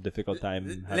having some difficult time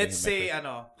having Let's it say,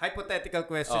 measured? hypothetical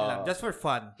question lang, just for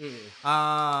fun.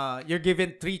 Mm. You're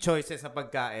given 3 choices na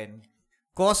pagkain.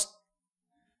 Cost,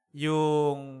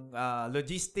 yung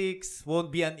logistics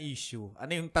won't be an issue.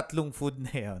 Ano yung 3 food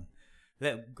na yun?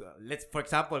 Let's, for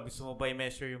example, gusto mo ba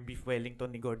i-measure yung beef Wellington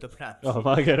ni Gordon Ramsay?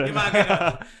 Mga ganun. Yung mga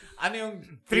ganun. Ano yung 3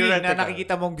 na Theoretical.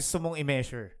 nakikita mong gusto mong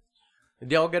i-measure?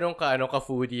 Hindi ako ganun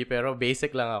ka-foodie, pero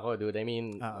basic lang ako, dude. I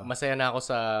mean, masaya na ako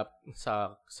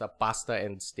sa pasta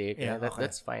and steak. Yeah, okay.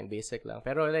 That's fine, basic lang.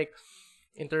 Pero like,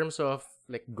 in terms of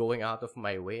like going out of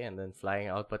my way and then flying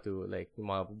out pa to like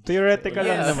yung mga... Theoretical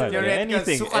lang Yes, naman. theoretical.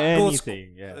 Anything. Sukat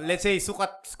Anything. Yeah. Let's say,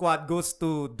 Sukat Squad goes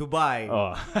to Dubai.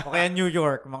 Oh. O kaya New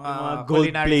York. Mga Mga culinary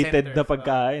gold-plated centers. na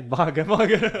pagkain. Baka mga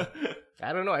ganun. I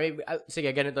don't know. I mean,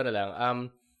 sige, ganito na lang.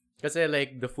 Kasi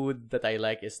like the food that I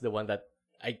like is the one that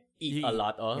I eat a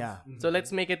lot of. Yeah. So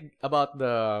let's make it about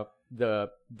the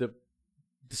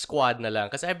squad na lang.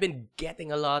 Kasi I've been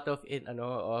getting a lot of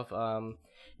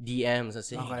DMs na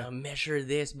saying, measure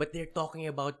this, but they're talking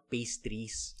about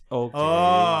pastries. Okay.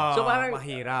 Oh, So parang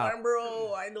mahirap. Parang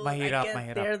bro, I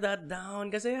can't tear that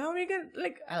down kasi how am I gonna,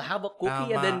 like, I'll have a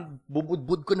cookie and then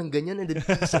bubudbud ko ng ganyan and then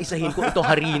isa-isahin ko, ito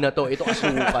harina to, ito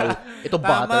asukal, ito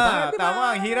butter.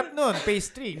 Tama. Ang hirap nun.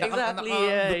 Pastry. Exactly.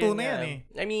 Nakaluto na yan eh.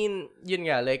 I mean, yun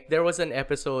nga, like, there was an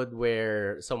episode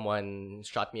where someone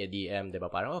shot me a DM, diba?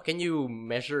 Parang, can you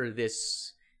measure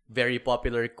this very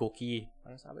popular cookie?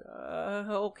 Parang sabi,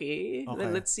 okay.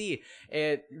 Let's see.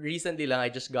 Recently lang,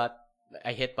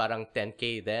 I hit parang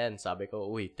 10K then. Sabi ko,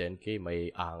 uy, 10K,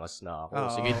 may angas na ako.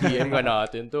 Sige, DM nga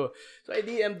natin to. So, I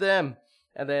DM'd them.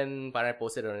 And then, parang I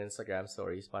posted on Instagram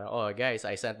stories. Parang, guys,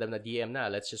 I sent them na DM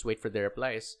na. Let's just wait for their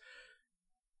replies.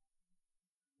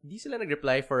 Di sila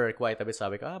nag-reply for quite a bit.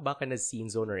 Sabi ko, baka na-scene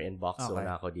zone or inbox zone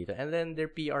na ako dito. And then,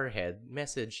 their PR head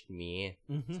messaged me.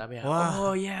 Sabi niya,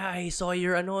 yeah, I saw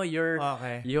your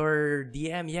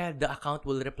DM. Yeah, the account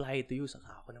will reply to you.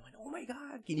 Saka ako naman, oh my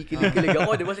God, kinikilig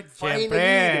ako. Diba? Like, finally,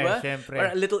 diba?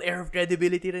 Parang a little air of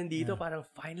credibility rin dito. Parang,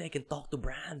 finally, I can talk to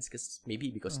brands.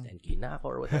 Maybe because 10K na ako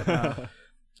or whatever.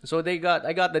 So, I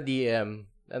got the DM.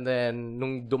 And then,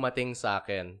 nung dumating sa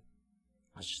akin,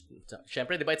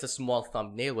 syempre, diba, it's a small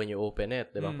thumbnail when you open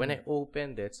it, diba? When I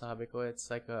opened it, sabi ko, it's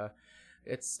like a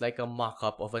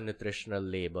mock-up of a nutritional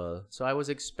label. So I was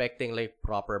expecting like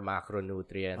proper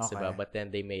macronutrients, diba? But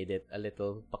then they made it a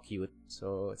little pa-cute.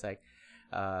 So it's like,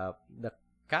 the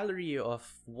calorie of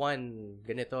one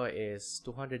ganito is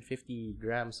 250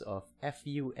 grams of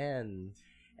FUN.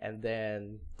 And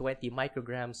then 20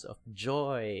 micrograms of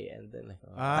joy, and then like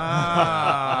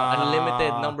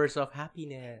unlimited numbers of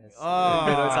happiness.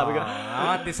 Sabi ko,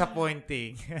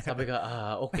 disappointing. Sabi ko,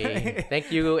 okay. Thank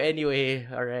you anyway.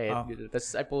 All right.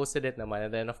 Tapos I posted it naman,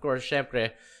 and then of course, syempre,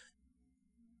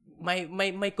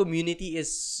 my community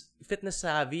is fitness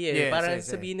savvy eh. Yes, Parang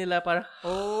sabihin nila parang,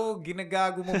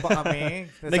 ginagago mo ba kami?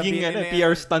 Naging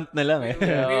PR stunt na lang eh.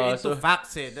 We're into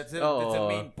facts eh. That's the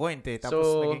main point eh.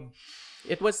 Tapos naging...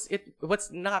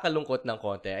 What's nakakalungkot ng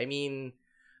konti. I mean,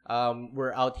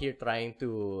 we're out here trying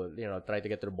to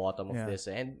get to the bottom of this.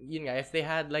 And yun nga, if they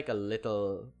had like a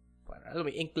little, alam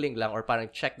mo, inkling lang or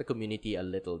parang check the community a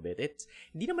little bit.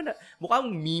 Hindi naman mukhang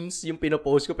memes yung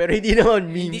pinopost ko, pero hindi naman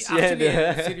memes yan.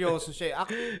 Actually, seryoso siya.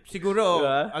 Siguro,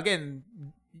 again,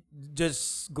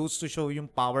 just goes to show yung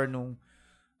power nung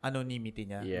anonymity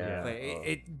niya. Yeah.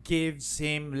 It gives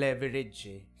him leverage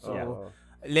eh. So,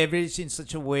 leverage in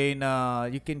such a way na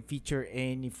you can feature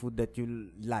any food that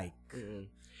you like.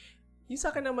 Yung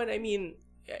sa akin naman, I mean,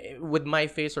 with my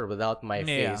face or without my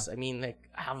face, I mean, like,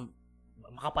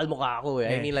 makapal mukha ako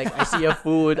eh. I mean, like, I see a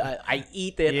food, I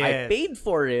eat it, I paid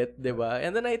for it, diba?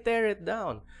 And then I tear it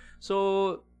down.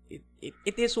 So,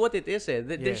 it is what it is eh.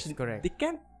 Correct.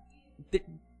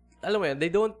 Alam mo yan, they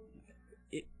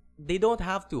don't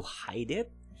have to hide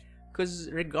it.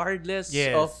 Because regardless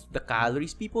of the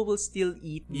calories, people will still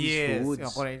eat these foods.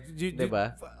 Yes, correct.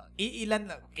 Diba?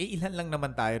 Ilan lang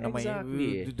naman tayo na may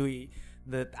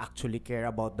that actually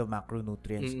care about the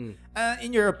macronutrients.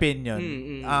 In your opinion,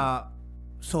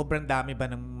 sobrang dami ba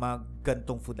ng mga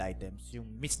gantong food items? Yung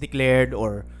misdeclared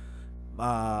or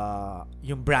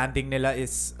yung branding nila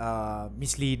is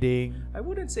misleading? I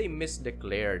wouldn't say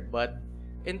misdeclared, but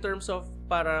in terms of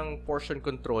parang portion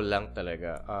control lang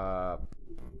talaga,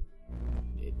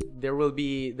 there will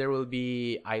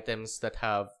be items that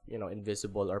have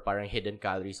invisible or parang hidden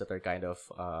calories that are kind of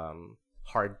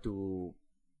hard to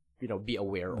be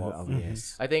aware of.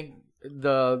 Yes. I think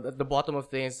the bottom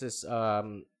of things is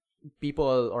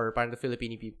people or parang the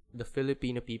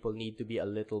Filipino people need to be a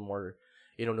little more,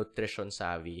 nutrition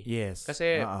savvy. Yes.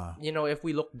 Kasi, if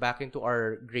we look back into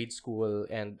our grade school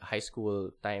and high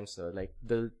school times, like,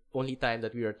 the only time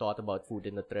that we were taught about food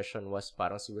and nutrition was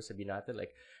parang siguro sabihin natin,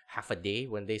 like, half a day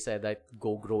when they said that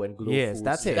go grow and grow foods.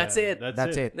 That's it. That's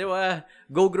it. Diba?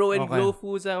 Go grow and grow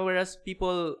foods. Whereas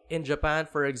people in Japan,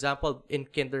 for example, in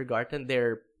kindergarten,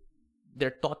 they're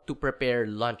taught to prepare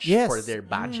lunch for their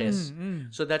batches.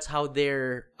 So that's how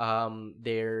they're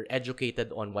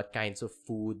educated on what kinds of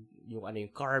food, yung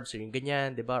carbs or yung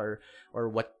ganyan, diba? Or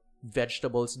what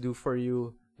vegetables do for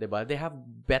you, diba? They have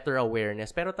better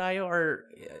awareness. Pero tayo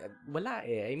wala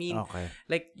eh. I mean,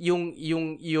 like yung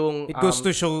it goes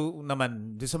to show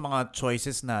naman doon sa mga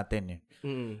choices natin eh.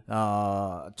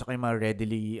 Tsaka yung mga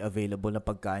readily available na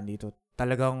pagkain dito.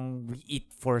 Talagang we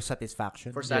eat for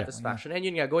satisfaction. For satisfaction. And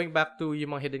yun nga, going back to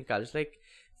yung mga hidden calories, like,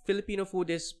 Filipino food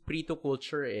is prito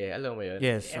culture eh. Alam mo yun?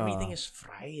 Yes. Everything is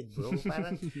fried, bro.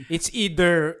 Parang, it's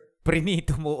either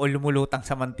prinito mo o lumulutang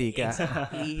sa mantika.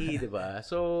 exactly, diba?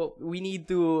 So, we need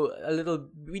to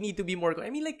be more, I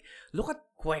mean, like, look at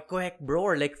kwek-kwek, bro,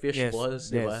 or like fish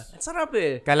balls, diba? Ang sarap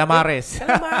eh. Calamares.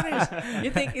 You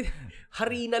think,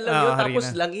 harina lang yun,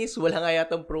 tapos langis, wala nga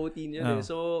yatang protein yun.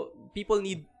 So, people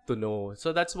need to know.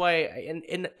 So, that's why,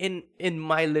 in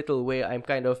my little way, I'm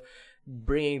kind of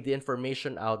bringing the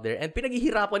information out there. And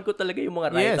pinaghihirapan ko talaga yung mga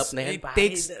write-up na yan. It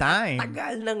takes time.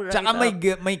 Tagal ng write-up.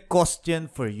 Tsaka may cost yan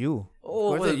for you.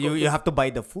 Oh, of course, you have to buy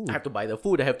the food. I have to buy the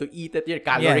food. I have to eat it. Your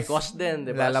calorie cost din,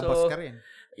 diba? Lalabas ka rin.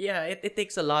 Yeah, it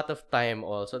takes a lot of time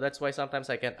also. That's why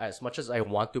sometimes I can't, as much as I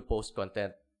want to post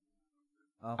content,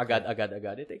 agad.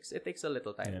 It takes a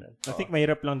little time. Yeah. I think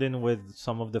mahirap lang din with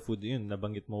some of the food yun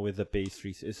nabanggit mo with the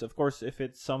pastries is of course if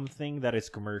it's something that is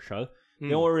commercial,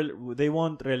 they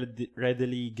won't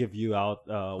readily give you out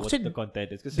what the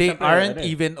content is. They aren't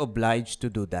even obliged to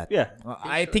do that. Yeah.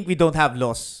 I think we don't have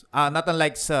laws. Not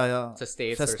unlike sa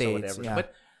States or whatever. Yeah.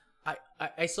 But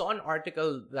I saw an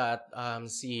article that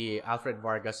si Alfred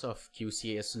Vargas of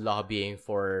QC is lobbying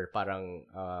for parang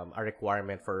a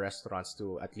requirement for restaurants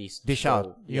to at least dish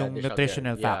out yung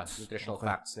nutritional facts. Nutritional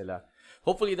facts nila.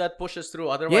 Hopefully that pushes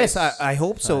through. Otherwise, yes, I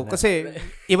hope so. Kasi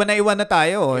iwan na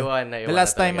tayo. The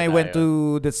last time I went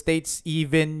to the States,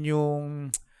 even yung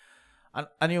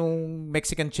ano yung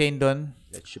Mexican chain doon?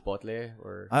 Chipotle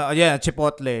or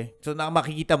Chipotle. So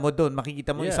makikita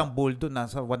mo isang bowl doon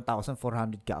nasa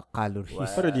 1,400 calories. Wow.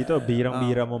 Pero dito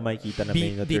bihirang-bihira mo makikita na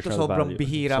may nutritional value. Dito sobrang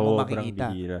bihira mo makikita.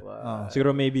 Wow.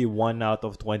 Siguro maybe 1 out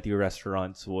of 20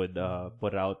 restaurants would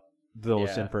put out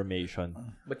those information.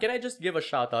 But can I just give a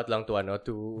shout out lang to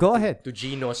Go ahead. To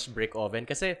Gino's Brick Oven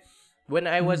kasi when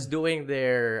I was doing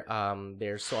their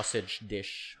sausage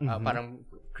dish, parang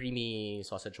creamy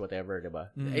sausage whatever,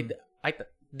 diba?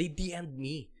 They DM'd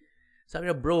me. Sabi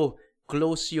na, bro,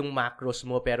 close yung macros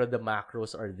mo pero the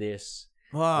macros are this.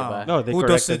 Wow. Diba? No, they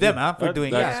kudos to them for that.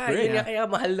 doing that. Yun nga, kaya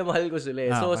mahal na mahal ko sila.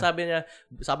 So okay.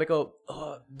 sabi ko,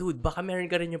 dude, baka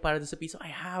meron ka rin yung para sa pizza. I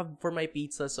have for my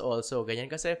pizzas also. Ganyan.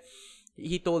 Kasi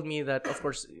he told me that, of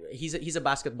course, he's a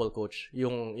basketball coach,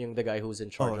 yung the guy who's in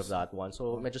charge of that one.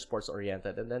 So, medyo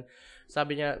sports-oriented. And then,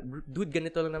 sabi niya, dude,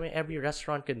 ganito lang naman. Every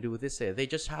restaurant can do this eh. They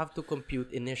just have to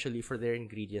compute initially for their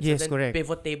ingredients. Yes, and then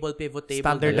correct. Pivot table.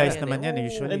 Standardized naman yan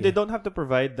usually. And they don't have to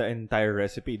provide the entire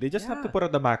recipe. They just have to put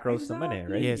out the macros naman eh,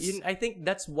 right? Yes. I think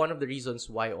that's one of the reasons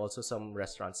why also some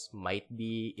restaurants might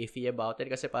be iffy about it.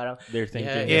 Kasi parang, they're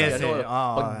thinking,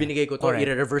 pag binigay ko to,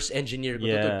 i-reverse engineer ko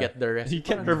to get the recipe. You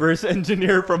can't reverse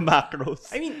engineer from macros.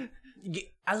 I mean,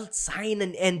 I'll sign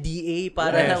an NDA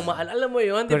para lang alam mo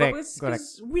yun, di ba?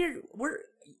 Because we're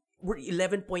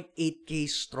 11.8K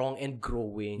strong and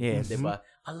growing, di ba?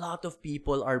 A lot of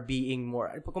people are being more,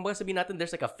 kung baga sabihin natin,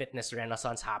 there's like a fitness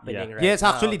renaissance happening right now. Yes,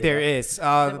 actually there is.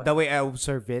 The way I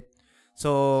observe it.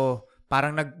 So,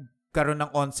 parang nagkaroon ng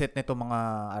onset nito mga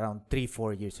around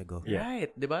 3-4 years ago. Yeah.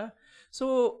 Right, di ba?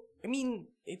 So, I mean,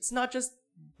 it's not just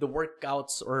the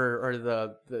workouts or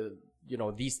the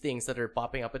these things that are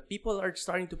popping up, but people are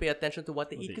starting to pay attention to what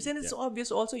they eat. Because then it's obvious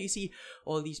also, you see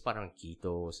all these parang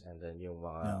ketos and then yung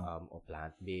mga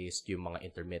plant-based, yung mga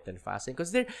intermittent fasting.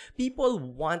 Because people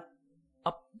want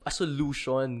a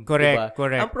solution. Correct, diba?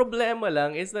 correct. Ang problema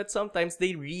lang is that sometimes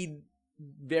they read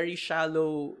very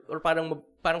shallow or parang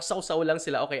sausaw lang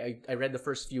sila. Okay, I read the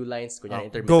first few lines. Kunya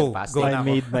intermittent fasting. I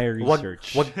made my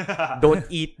research. Don't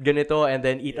eat ganito and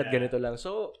then eat at ganito lang.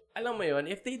 So, alam mo yun,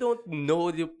 if they don't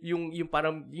know yung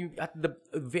parang yung at the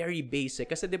very basic,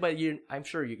 kasi diba I'm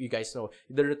sure you guys know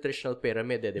the nutritional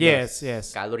pyramid, diba?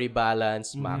 Yes. Calorie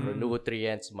balance,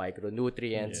 macronutrients,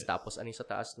 micronutrients, tapos ano yung sa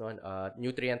taas nun,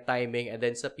 nutrient timing, and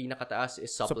then sa pinakataas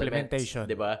is supplements, Supplementation.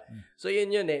 diba? So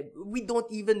yun eh. We don't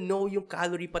even know yung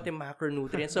calorie pati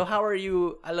macronutrients. So how are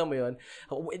you, alam mo yun,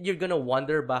 you're gonna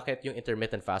wonder bakit yung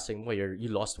intermittent fasting mo,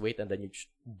 you lost weight and then you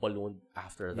ballooned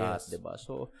after that, diba?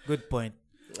 So, Good point.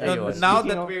 ayun. Now Speaking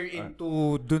that of- we're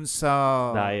into dun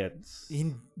sa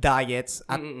diets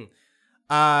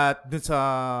at dun sa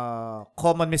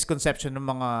common misconception ng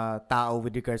mga tao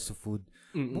with regards to food.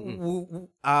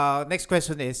 Next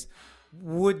question is,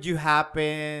 would you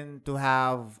happen to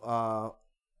have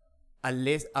a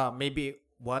list, maybe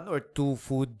one or two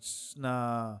foods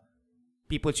na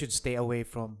people should stay away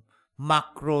from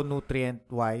macronutrient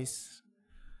wise?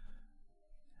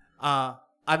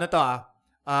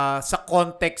 Sa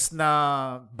context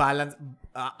na balance,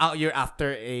 you're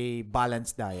after a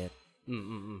balanced diet.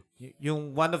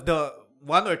 Yung one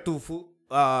or two food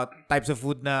types of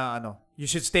food na you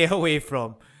should stay away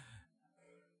from.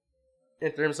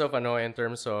 In terms of paano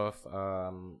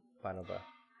ba?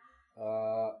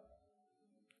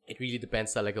 It really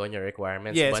depends talaga on your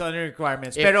requirements. Yes, but on your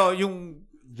requirements. if- Pero yung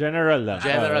General lang.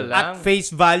 General lang. at face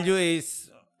value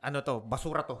is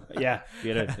basura to. Yeah,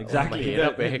 yun. Exactly.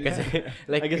 Mahirap eh. Kasi,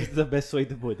 like, I guess it's the best way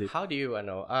to put it. how do you,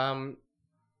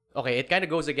 okay, it kind of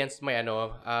goes against my,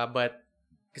 but,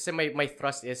 kasi my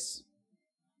thrust is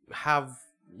have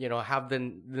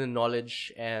the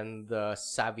knowledge and the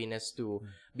savviness to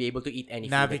be able to eat any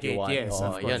food that you Navigate, want. yes,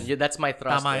 of course. Yun, that's my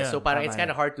thrust. Tama eh. yun, So parang tama it's kind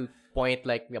of yun. hard to point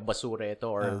like basura ito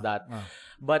or that.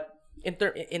 But in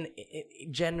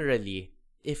generally,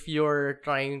 if you're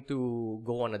trying to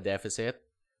go on a deficit,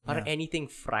 parang anything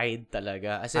fried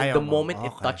talaga. As in, Ayaw the mo. moment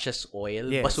it Okay. touches oil,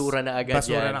 Yes. basura na agad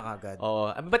Basura yan. na kagad. Oh,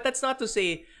 but that's not to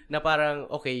say na parang,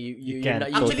 okay, You you're can't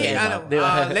not, Actually, Totally. Di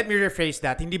ba? let me rephrase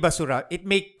that. Hindi basura. It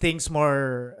make things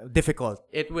more difficult.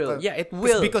 It will. Yeah, it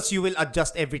will. Because you will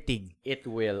adjust everything It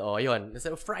will. Oh, yun.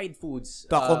 So, fried foods.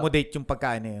 to accommodate yung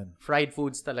pagkain na yun. Fried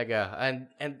foods talaga.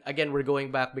 And again, we're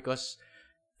going back because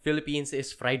Philippines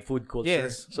is fried food culture.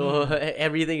 Yes. So,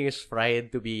 everything is fried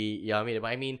to be yummy.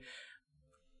 Diba? I mean,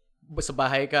 sa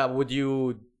bahay ka, would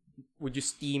you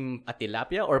steam a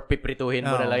tilapia or piprituhin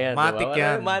mo na lang yan? Matik diba?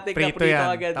 yan. Matik Prito prito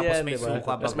yan. agad Tapos yan. may diba? suka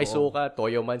Tapos may bago. suka,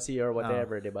 toyo mansi or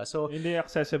whatever. Diba? So, Hindi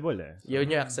accessible eh. yun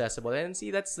yung accessible. And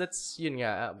see, that's yun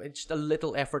nga. Just a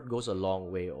little effort goes a long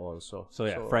way also. So,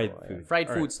 yeah, fried food. Fried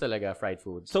Alright. foods talaga, fried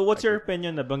foods. So what's your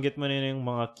opinion? Nabanggit mo na yung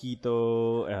mga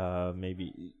keto,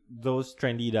 maybe those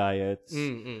trendy diets.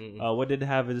 We did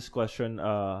have this question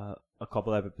a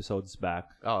couple of episodes back.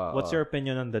 What's your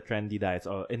opinion on the trendy diets?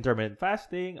 Intermittent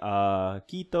fasting,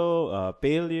 keto,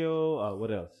 paleo, what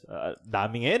else?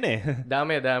 Daming yun eh.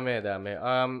 Dami.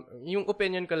 Yung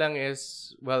opinion ko lang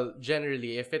is, well,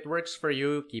 generally, if it works for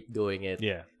you, keep doing it.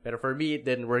 Yeah. Pero for me, it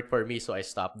didn't work for me, so I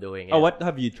stopped doing it. Oh, what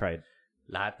have you tried?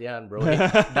 Lahat yan, bro.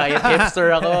 Diet hipster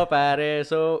ako, pare.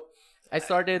 So, I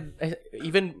started,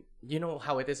 even, you know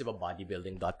how it is, iba,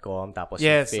 bodybuilding.com, tapos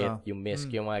Yes, yung fit, yung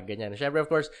MISC, yung mga ganyan. Siyempre, of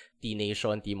course,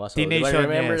 T-Nation, T-Muscle. T-Nation,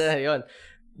 Remember yes. na yun.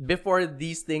 Before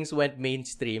these things went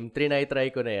mainstream, try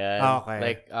ko na yan. Okay.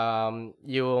 Like,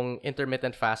 yung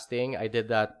intermittent fasting, I did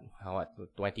that,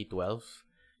 2012?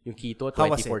 Yung keto, How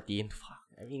was it? 2014. Fuck,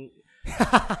 I mean,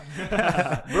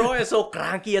 bro, I'm so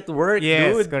cranky at work,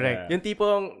 Yes, dude. correct. Yung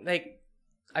tipong, like,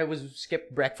 I was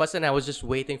skipped breakfast and I was just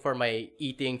waiting for my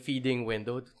feeding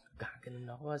window. Ganun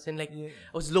ako. As in, like, I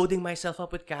was loading myself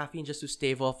up with caffeine just to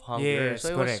stave off hunger. Yes, So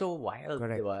it correct. was so wild,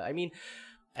 Correct. diba? I mean,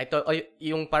 I thought,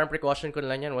 yung parang precaution ko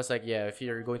lang yan was like, yeah, if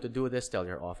you're going to do this, tell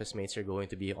your office mates you're going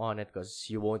to be on it because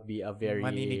you won't be a very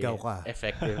Maninigaw ka.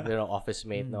 effective office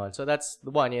mate noon. So that's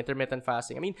the one, yung intermittent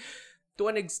fasting. I mean, to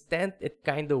an extent, it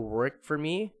kind of worked for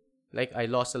me. Like, I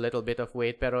lost a little bit of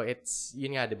weight, pero it's,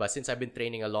 yun nga, diba? Since I've been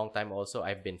training a long time also,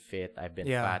 I've been fit, I've been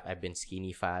fat, I've been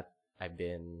skinny fat, I've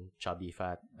been chubby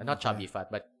fat. Not chubby fat,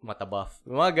 but matabuff.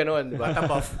 Mga ganun, diba?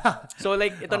 Matabuff. So,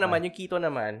 like, ito naman, yung keto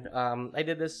naman, I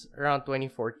did this around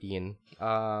 2014.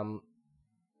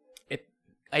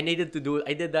 I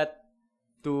did that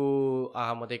to,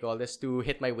 what they call this, to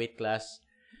hit my weight class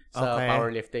sa Okay.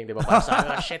 powerlifting, di ba? Parang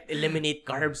sabi ko, shit, eliminate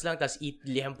carbs lang, tas eat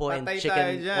liempo and Patay tayo chicken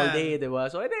dyan. all day, di ba?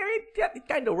 So, it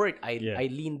kind of worked. I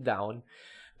leaned down.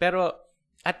 Pero,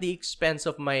 at the expense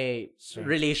of my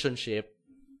relationship,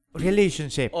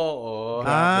 Relationship. Oo.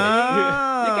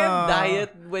 Ah. You can't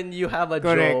diet when you have a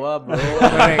Correct. jowa, bro.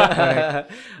 Correct.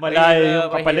 Malayo yung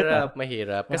kapalit,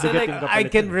 Mahirap. Kasi Mabigat like, yung I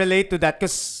kapalit can yun. relate to that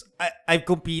because I've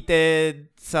competed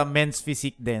sa men's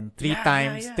physique din. 4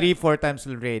 times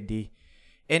already.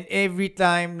 And every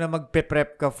time na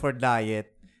magpe-prep ka for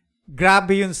diet,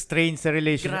 grabe yung strain sa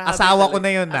relationship. Grabe Asawa ko talaga.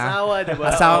 na yun, ha? Asawa, diba?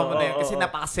 Asawa mo Oo, na yun. oo, Kasi oo.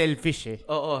 napaka-selfish eh.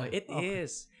 Oo, it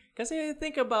is. Kasi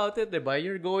think about it, diba?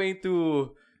 You're going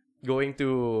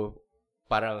to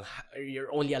parang you're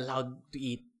only allowed to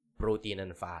eat protein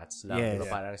and fats lang. Yeah, Diba?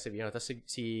 yeah. Parang tapos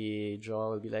si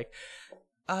Joel will be like,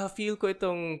 feel ko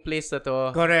itong place na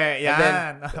to. Correct. And then,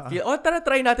 Yan. tara,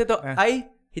 try natin to. Ay,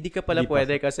 hindi ka pala Hindi pa.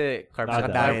 pwede kasi carbs ka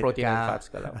Naka-diet lang, protein ka. and fats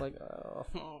ka lang. Like,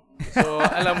 so,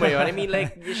 alam mo yun. I mean,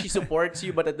 like, she supports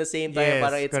you, but at the same time, Yes,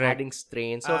 parang it's correct. adding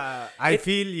strain. So, I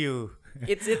feel you.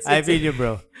 it's I feel you,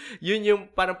 bro. yun yung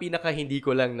parang pinaka hindi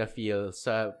ko lang na feel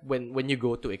sa when you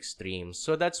go to extremes.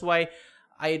 So that's why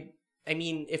I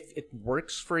mean, if it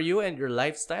works for you and your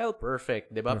lifestyle,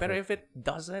 perfect, 'di ba? Pero if it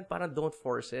doesn't, parang don't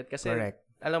force it kasi Correct.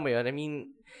 alam mo yun, I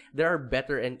mean, there are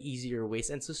better and easier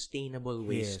ways and sustainable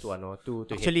ways Yes. to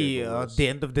Actually, hit your at goals. the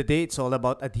end of the day, it's all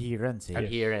about adherence. Eh.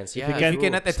 Adherence. If Yeah, you If can- you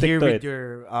cannot Stick adhere to with it. your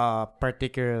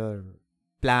particular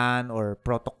plan or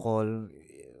protocol,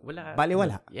 wala.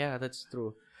 baliwala. Yeah, that's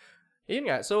true. Yun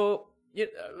nga. So,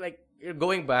 like,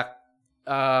 going back,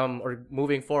 or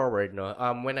moving forward, no,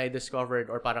 when I discovered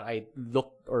or parang I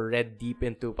looked or read deep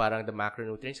into parang the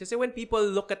macronutrients, kasi when people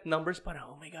look at numbers, parang,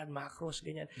 oh my God, macros,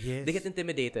 ganyan. Yes. They get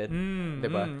intimidated.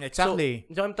 Diba? Exactly.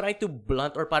 So I'm trying to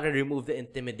blunt or parang remove the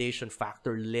intimidation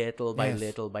factor little by Yes.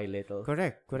 little by little.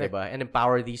 Correct. Diba? And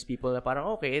empower these people na parang,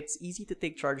 okay, it's easy to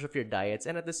take charge of your diets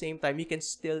and at the same time, you can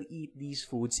still eat these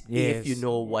foods Yes. if you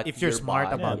know what If you're your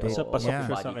smart body- about it. Basta pasok Yeah.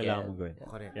 siya sa body kailangan can. mo gawin.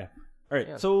 Correct. Yeah. All right.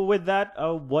 Yeah. So with that,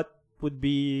 what would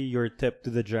be your tip to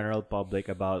the general public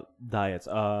about diets?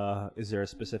 Is there a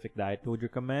specific diet you would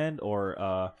recommend, or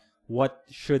what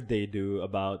should they do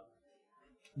about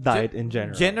diet in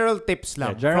general? General tips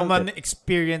lang. Yeah, general from an tips.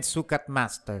 experienced sukat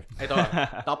master. Ito,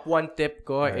 top one tip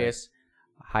ko Alright. is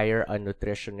hire a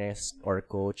nutritionist or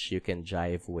coach you can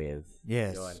jive with.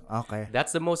 Yes. Yun. Okay.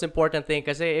 That's the most important thing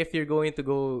kasi if you're going to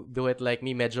go do it like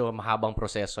me, medyo mahabang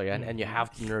proseso yan and you have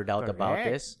to nerd out about Correct.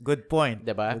 this. Good point.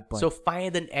 Diba? Good point. So,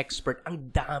 find an expert.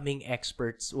 Ang daming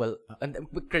experts. Well,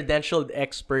 credentialed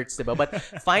experts, diba? But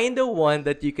find the one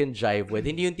that you can jive with.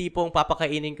 Hindi yung tipong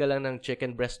papakainin ka lang ng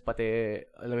chicken breast pati,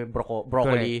 alam mo, yung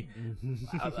broccoli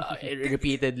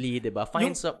repeatedly, diba?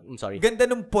 Find some... I'm sorry. Ganda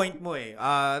nung point mo eh.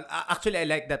 Actually, I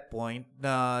like that point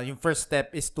na yung first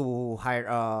step is to hire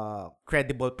a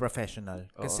credible professional.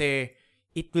 Kasi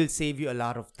it will save you a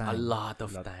lot of A time. lot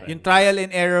of time. Yung trial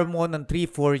and error mo ng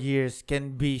 3-4 years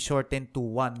can be shortened to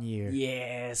 1 year.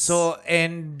 Yes. So,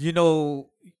 and you know,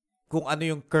 kung ano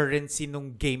yung currency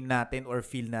nung game natin or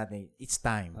field natin, it's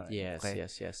time. yes, Okay.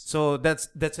 yes. So, that's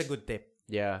a good tip.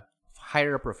 Yeah.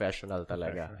 Hire a professional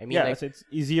talaga. I mean, Yeah, like, so it's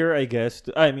easier, I guess.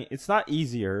 I mean, it's not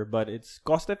easier, but it's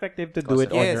cost effective to do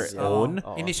it on your Yes. own.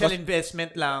 Oo. Initial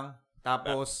investment lang.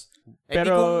 Tapos,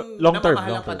 Pero long term,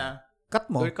 namamahalan long ka term. na, cut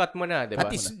mo. cut mo na, diba?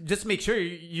 At least, just make sure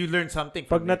you learn something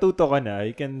Pag from it. natuto ka na,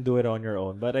 you can do it on your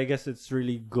own. But I guess it's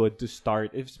really good to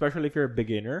start, especially if you're a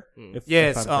beginner. If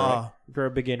Yes, I'm correct. If you're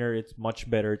a beginner, it's much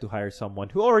better to hire someone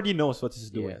who already knows what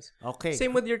he's doing. Yes. Okay.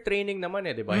 Same with your training naman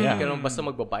eh, di ba? Hindi ka naman basta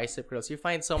magba-bicep curls. You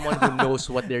find someone who knows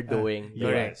what they're doing.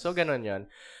 Correct. So, ganun yan.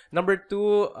 Number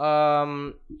 2,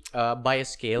 buy a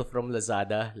scale from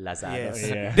Lazada. Yes.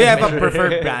 Yeah. Do you have a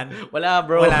preferred brand? Wala,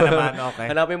 bro. Wala naman, okay.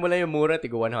 Hanapin mo lang yung mura,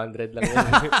 tigo 100 lang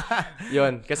yun.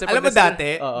 Yun. Kasi Alam mo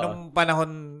dati, Oo. nung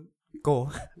panahon ko,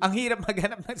 ang hirap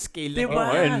maghanap ng scale. Diba? Na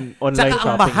Oh, yun. and online Tsaka ang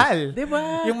shopping. mahal. Diba?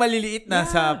 Yung maliliit na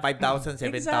sa 5,000,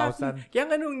 7,000. Exactly. Kaya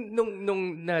nga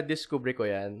nung na-discover ko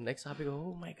yan, like sabi ko,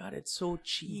 oh my God, it's so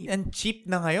cheap. And cheap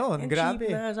na ngayon. And Grabe. cheap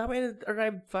na. Sabi, it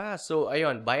arrived fast. So,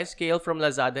 ayun, buy a scale from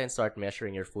Lazada and start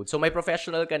measuring your food. So, may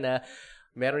professional ka na,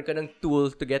 meron ka ng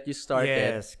tool to get you started.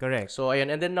 Yes, correct. So,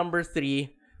 ayun. And then number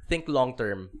 3, think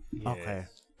long-term. Okay.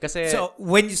 Kasi, So,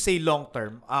 when you say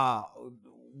long-term,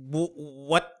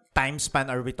 what time span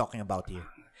are we talking about here?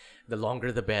 the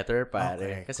longer the better, pare.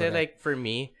 Okay, Kasi correct. like, for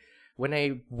me, when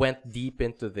I went deep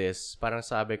into this, parang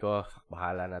sabi ko, "Fuck,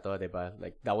 bahala na to, diba?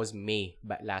 Like, that was May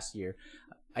last year.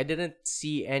 I didn't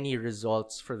see any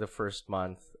results for the first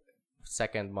month,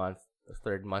 second month,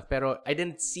 third month. Pero I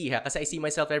didn't see, kasi I see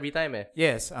myself every time eh.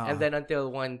 Yes. And then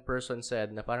until one person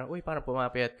said na parang, uy, parang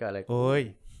pumapayat ka. Like,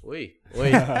 Uy. uy,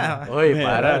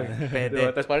 parang, Pwede.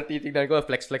 diba? Tapos parang titignan ko,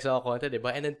 flex ako konti,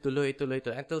 diba? And then tuloy.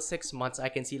 Until 6 months, I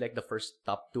can see like the first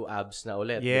top 2 abs na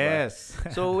ulit, Yes.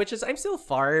 diba? So, which is, I'm still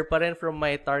far pa rin from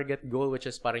my target goal, which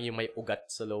is parang yung may ugat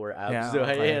sa lower abs. Yeah, Diba?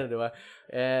 okay. Yan, diba?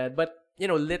 But,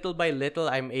 little by little,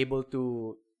 I'm able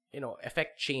to,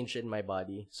 affect change in my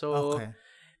body. So, Okay.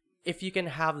 if you can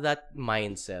have that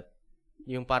mindset,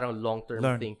 yung parang long-term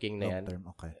thinking na yan, Long-term,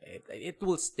 okay. it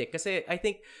will stick. Kasi I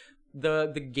think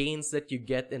the gains that you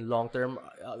get in long-term,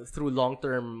 through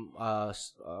long-term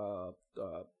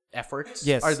efforts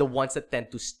Yes. are the ones that tend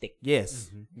to stick.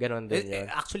 Yes. Ganon din yun.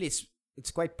 Actually,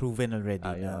 it's quite proven already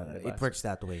na yun, diba? it works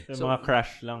that way. Yung mga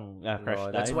crash lang, crash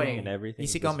that's diving why and everything.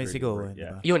 Easy just come, easy really go. work,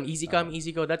 Diba? Yun, easy come,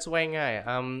 easy go. That's why nga,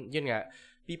 yun nga,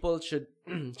 people should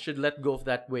let go of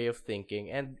that way of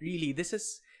thinking. And really, this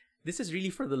is really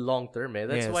for the long term, eh.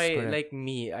 That's Yes, why, correct. like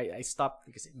me, I stopped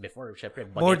because before, syempre,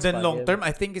 More bagets than pa long din. term,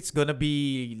 I think it's gonna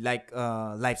be like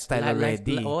lifestyle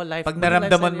already. Pag maging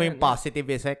naramdaman lifestyle mo yan, yung positive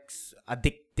effects,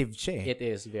 addictive siya eh. It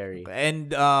is very.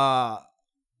 And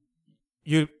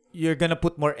you're gonna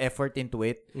put more effort into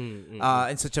it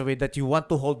in such a way that you want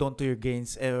to hold on to your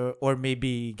gains or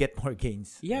maybe get more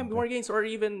gains. Yeah, more gains or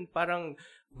even parang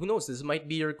who knows, this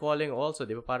might be your calling also,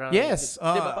 di ba? Parang Yes, di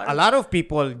ba, parang, a lot of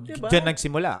people Diba? dyan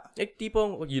nagsimula. like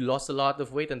tipong you lost a lot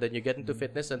of weight and then you get into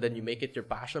fitness and then you make it your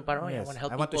passion. Parang Yes, I want to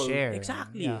help I want to people. share.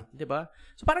 Exactly, Yeah. di ba?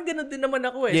 So parang ganun din naman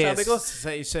ako eh. Yes, Sabi ko,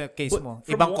 sa case but mo.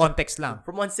 from Ibang one- context lang.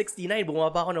 from 169,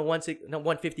 bumaba ako ng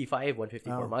 155,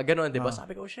 154. Mga ganun, di ba? Oh.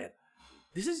 Sabi ko, shit,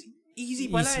 this is easy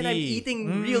pala and I'm Easy.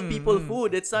 eating real people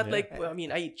food. It's not like, I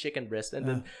mean, I eat chicken breast and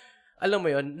then, alam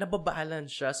mo yun, nababalance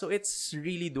siya. So it's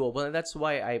really doable and that's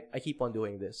why I keep on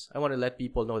doing this. I want to let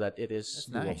people know that it is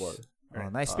doable. Nice. Oh,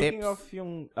 nice Speaking tips. of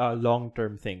yung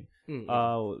long-term thing,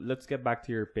 let's get back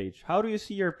to your page. How do you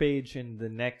see your page in the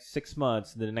next 6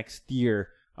 months, the next year?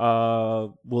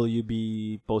 Will you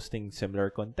be posting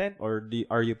similar content or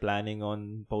are you planning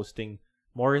on posting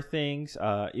more things?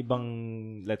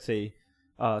 Ibang, let's say,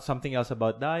 something else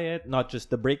about diet, not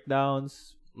just the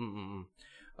breakdowns.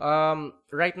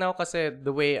 Right now kasi the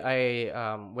way I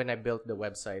when I built the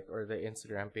website or the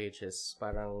Instagram page is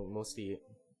parang mostly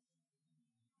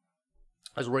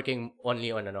I was working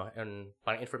only on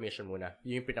parang information muna.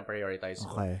 Yun yung pinaprioritize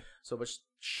ko. Okay. So but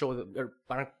or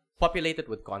parang populated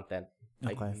with content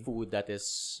like Okay. food that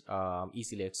is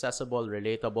easily accessible,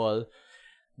 relatable,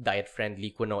 diet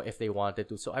friendly kuno if they wanted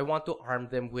to. So I want to arm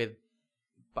them with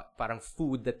parang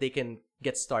food that they can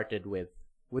get started with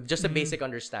just a basic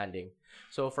understanding.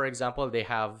 So for example, they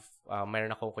have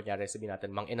mayroon ako kunyari sabihin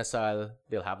natin mang inasal,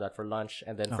 they'll have that for lunch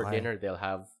and then for Okay. dinner they'll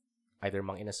have either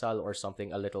mang inasal or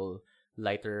something a little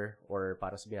lighter or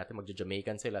para sabihin natin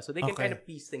magja-Jamaican sila. So they can Okay. kind of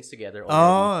piece things together already.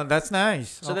 Oh, that's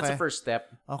nice. So that's the first step.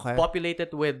 Okay. Populate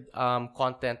it with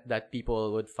content that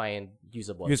people would find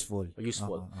usable. Useful.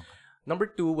 Useful. Okay. Number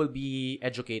 2 will be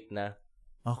educate na.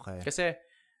 Okay. Kasi,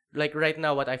 like right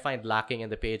now, what I find lacking in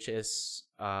the page is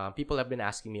people have been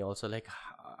asking me also like,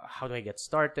 how do I get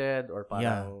started? Or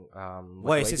parang,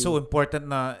 Why what is do I it do? so important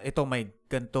na ito may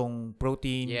gantong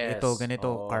protein, Yes. ito ganito,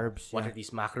 Oo. carbs? What yeah. are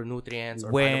these macronutrients? Or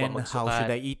When, paano ba how magsukat?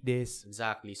 should I eat this?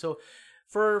 Exactly. So,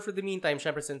 for the meantime,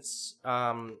 syempre since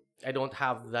I don't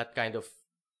have that kind of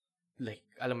like,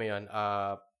 alam mo yun,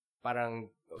 parang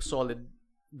solid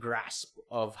grasp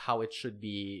of how it should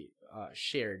be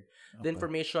shared. The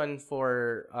information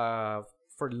for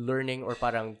learning or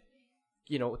parang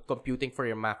computing for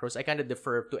your macros, I kind of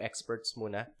defer to experts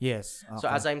muna. Yes. Okay. So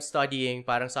as I'm studying,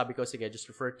 parang sabi ko, sige, just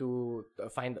refer to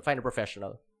find a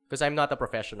professional. Because I'm not a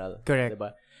professional. Correct.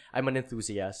 Diba? I'm an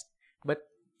enthusiast. But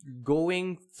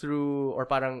going through, or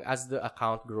parang as the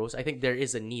account grows, I think there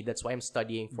is a need. That's why I'm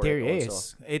studying for there it is.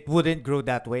 also. It wouldn't grow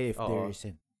that way if Oo. there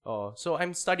isn't. Oh, so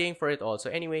I'm studying for it also.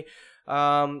 Anyway,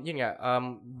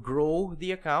 grow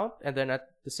the account and then at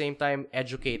the same time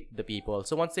educate the people.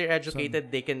 So once they're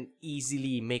educated, they can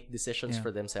easily make decisions Yeah.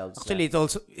 for themselves. Actually,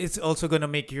 it's also gonna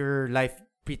make your life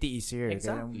pretty easier.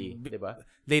 Exactly, Kaya, diba?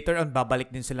 Later on, babalik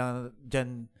din sila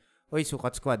dyan. Oy,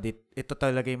 Sukat Squad, ito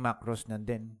talaga yung macros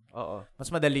nandun. Oo. Mas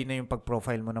madali na yung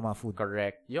pag-profile mo ng mga food.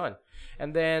 Correct. Yon.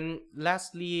 And then,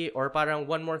 lastly, or parang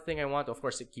one more thing I want, of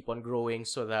course, to keep on growing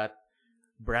so that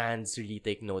brands really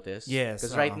take notice. Yes.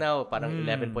 Because right now, parang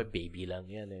 11 point baby lang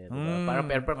yan. Eh, diba? Parang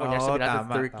pero kung Oo, sabi natin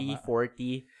tama, 30,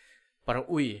 40, parang,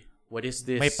 uy, what is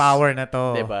this? May power na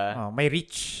to. Diba? May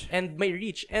reach. And may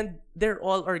reach. And they're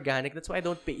all organic. That's why I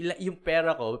don't pay. Yung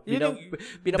pera ko, Yun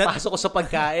pinapasok ko sa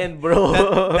pagkain, bro.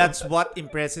 That's what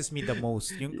impresses me the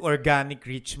most. Yung organic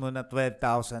reach mo na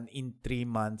 12,000 in 3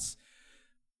 months.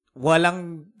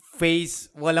 Walang face,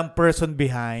 walang person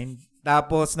behind.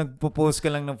 tapos nagpo-post ka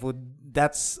lang ng food,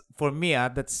 that's, for me,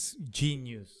 that's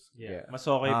genius. Yeah. Mas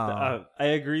okay. I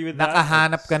agree with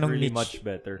Nakahanap that. ka ng really niche. much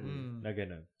better na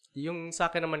ganun. Yung sa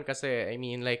akin naman kasi, I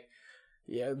mean, like,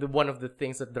 one of the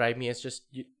things that drive me is just,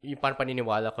 yung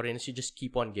paniniwala ko rin is you just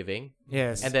keep on giving.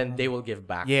 Yes. And then they will give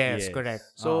back. Yes, correct.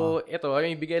 So, ito, I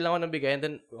mean, bigay lang ako ng bigay and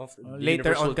then the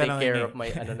Later universe on will ka take nang care hingi. of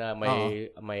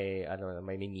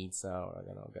my needs na,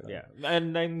 Yeah.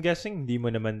 And I'm guessing hindi mo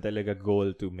naman talaga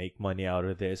goal to make money out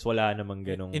of this. Wala namang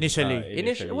ganong... Initially.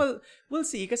 Well, we'll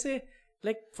see. Kasi,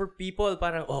 like, for people,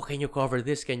 parang, can you cover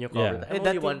this? Can you cover that? I'm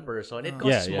only one person. It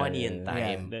costs money and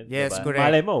time. Yeah. Yes, diba? correct.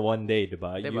 Malay mo, one day,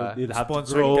 diba? Diba? You'll have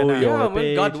Sponsored to grow ka na. your Yeah,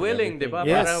 page. God willing, and diba?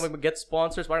 everything. Yes. Parang get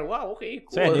sponsors, parang, wow, okay,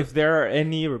 cool. So, and if there are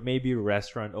any maybe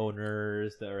restaurant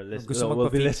owners that are Gusto will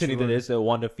be magpa-feature. listening to this that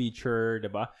want to feature,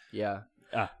 diba? Yeah.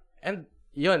 And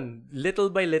Yun, little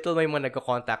by little may mga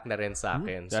nagko-contact na rin sa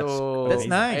akin. That's That's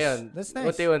nice. Ayun, That's nice.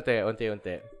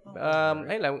 Unti-unti.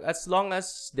 Ayun lang, as long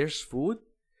as there's food,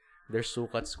 there's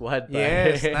Sukat Squad.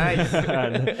 Yes, nice.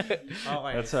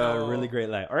 Okay, that's a really great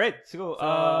line. All right, so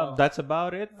that's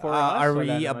about it for us. Are Wala we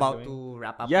naman about kami. to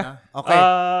wrap up Yeah. na? Okay.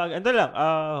 Ando lang.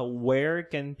 Where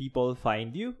can people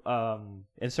find you?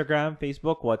 Instagram,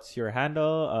 Facebook. What's your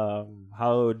handle?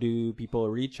 How do people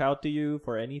reach out to you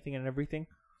for anything and everything?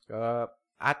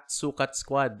 At Sukat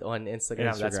Squad on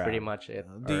Instagram. That's pretty much it.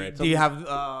 Do you have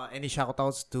any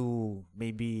shoutouts to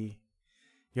maybe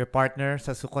your partner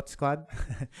sa Sukat Squad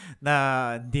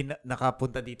na hindi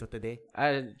nakapunta dito today?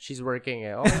 She's working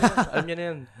eh. Alam niya na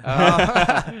yun.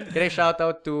 Can I shout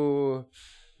out to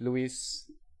Luis?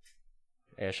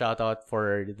 Shout out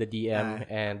for the DM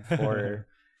and for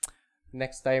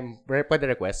next time, pwede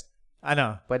request.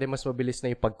 Ano? Pwede mas mabilis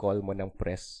na yung pag-call mo ng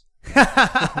press.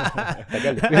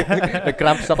 Tagal.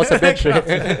 Nag-cramps ako sa bench.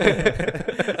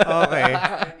 Okay.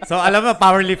 So, alam mo,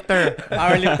 powerlifter.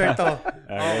 Powerlifter to.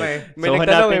 Okay. May So, nagtanong,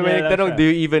 hanapin niya lang nagtanong, siya. do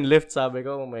you even lift? Sabi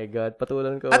ko, oh my God,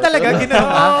 patulan ko. Talaga?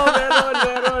 Ginawa?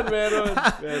 Meron.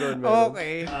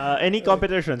 Okay. Any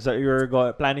competitions that you're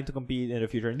planning to compete in the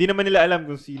future? Hindi naman nila alam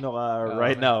kung sino ka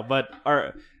right now, but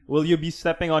will you be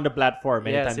stepping on the platform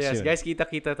anytime Yes. soon? Guys,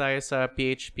 kita-kita tayo sa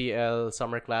PHPL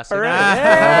Summer Classic.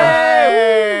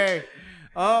 Hey!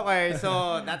 Okay,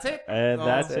 so that's it. And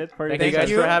that's it for Thank today. you guys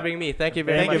you. for having me. Thank you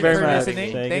very Thank much you very for much.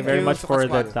 listening. Thank Thank you very you, much for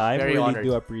Sukat the Squad. time. Very Really honored.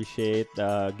 do appreciate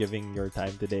giving your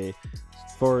time today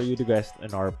for you to guest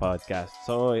in our podcast.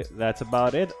 So that's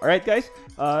about it. All right, guys.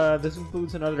 This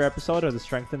concludes another episode of the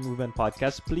Strength and Movement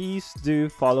Podcast. Please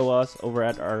do follow us over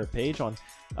at our page on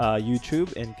YouTube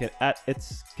and at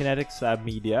It's Kinetics Lab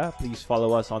Media. Please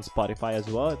follow us on Spotify as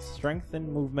well. It's Strength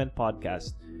and Movement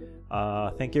Podcast.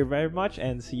 Thank you very much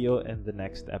and see you in the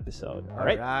next episode. All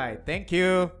right. Thank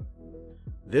you.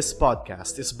 This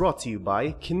podcast is brought to you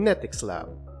by Kinetics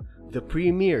Lab, the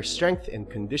premier strength and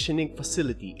conditioning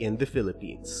facility in the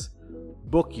Philippines.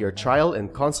 Book your trial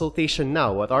and consultation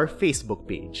now at our Facebook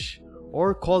page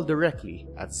or call directly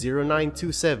at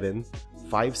 0927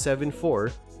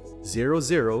 574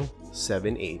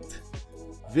 0078.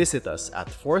 Visit us at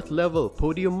 4th Level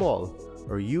Podium Mall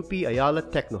or UP Ayala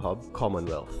Technohub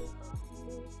Commonwealth.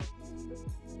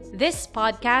 This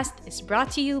podcast is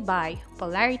brought to you by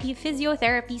Polarity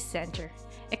Physiotherapy Center.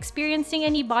 Experiencing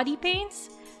any body pains?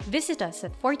 Visit us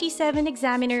at 47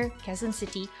 Examiner, Quezon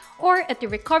City, or at the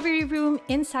Recovery Room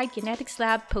inside Kinetics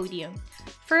Lab Podium.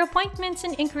 For appointments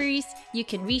and inquiries, you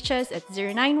can reach us at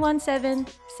 0917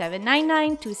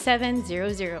 799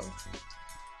 2700.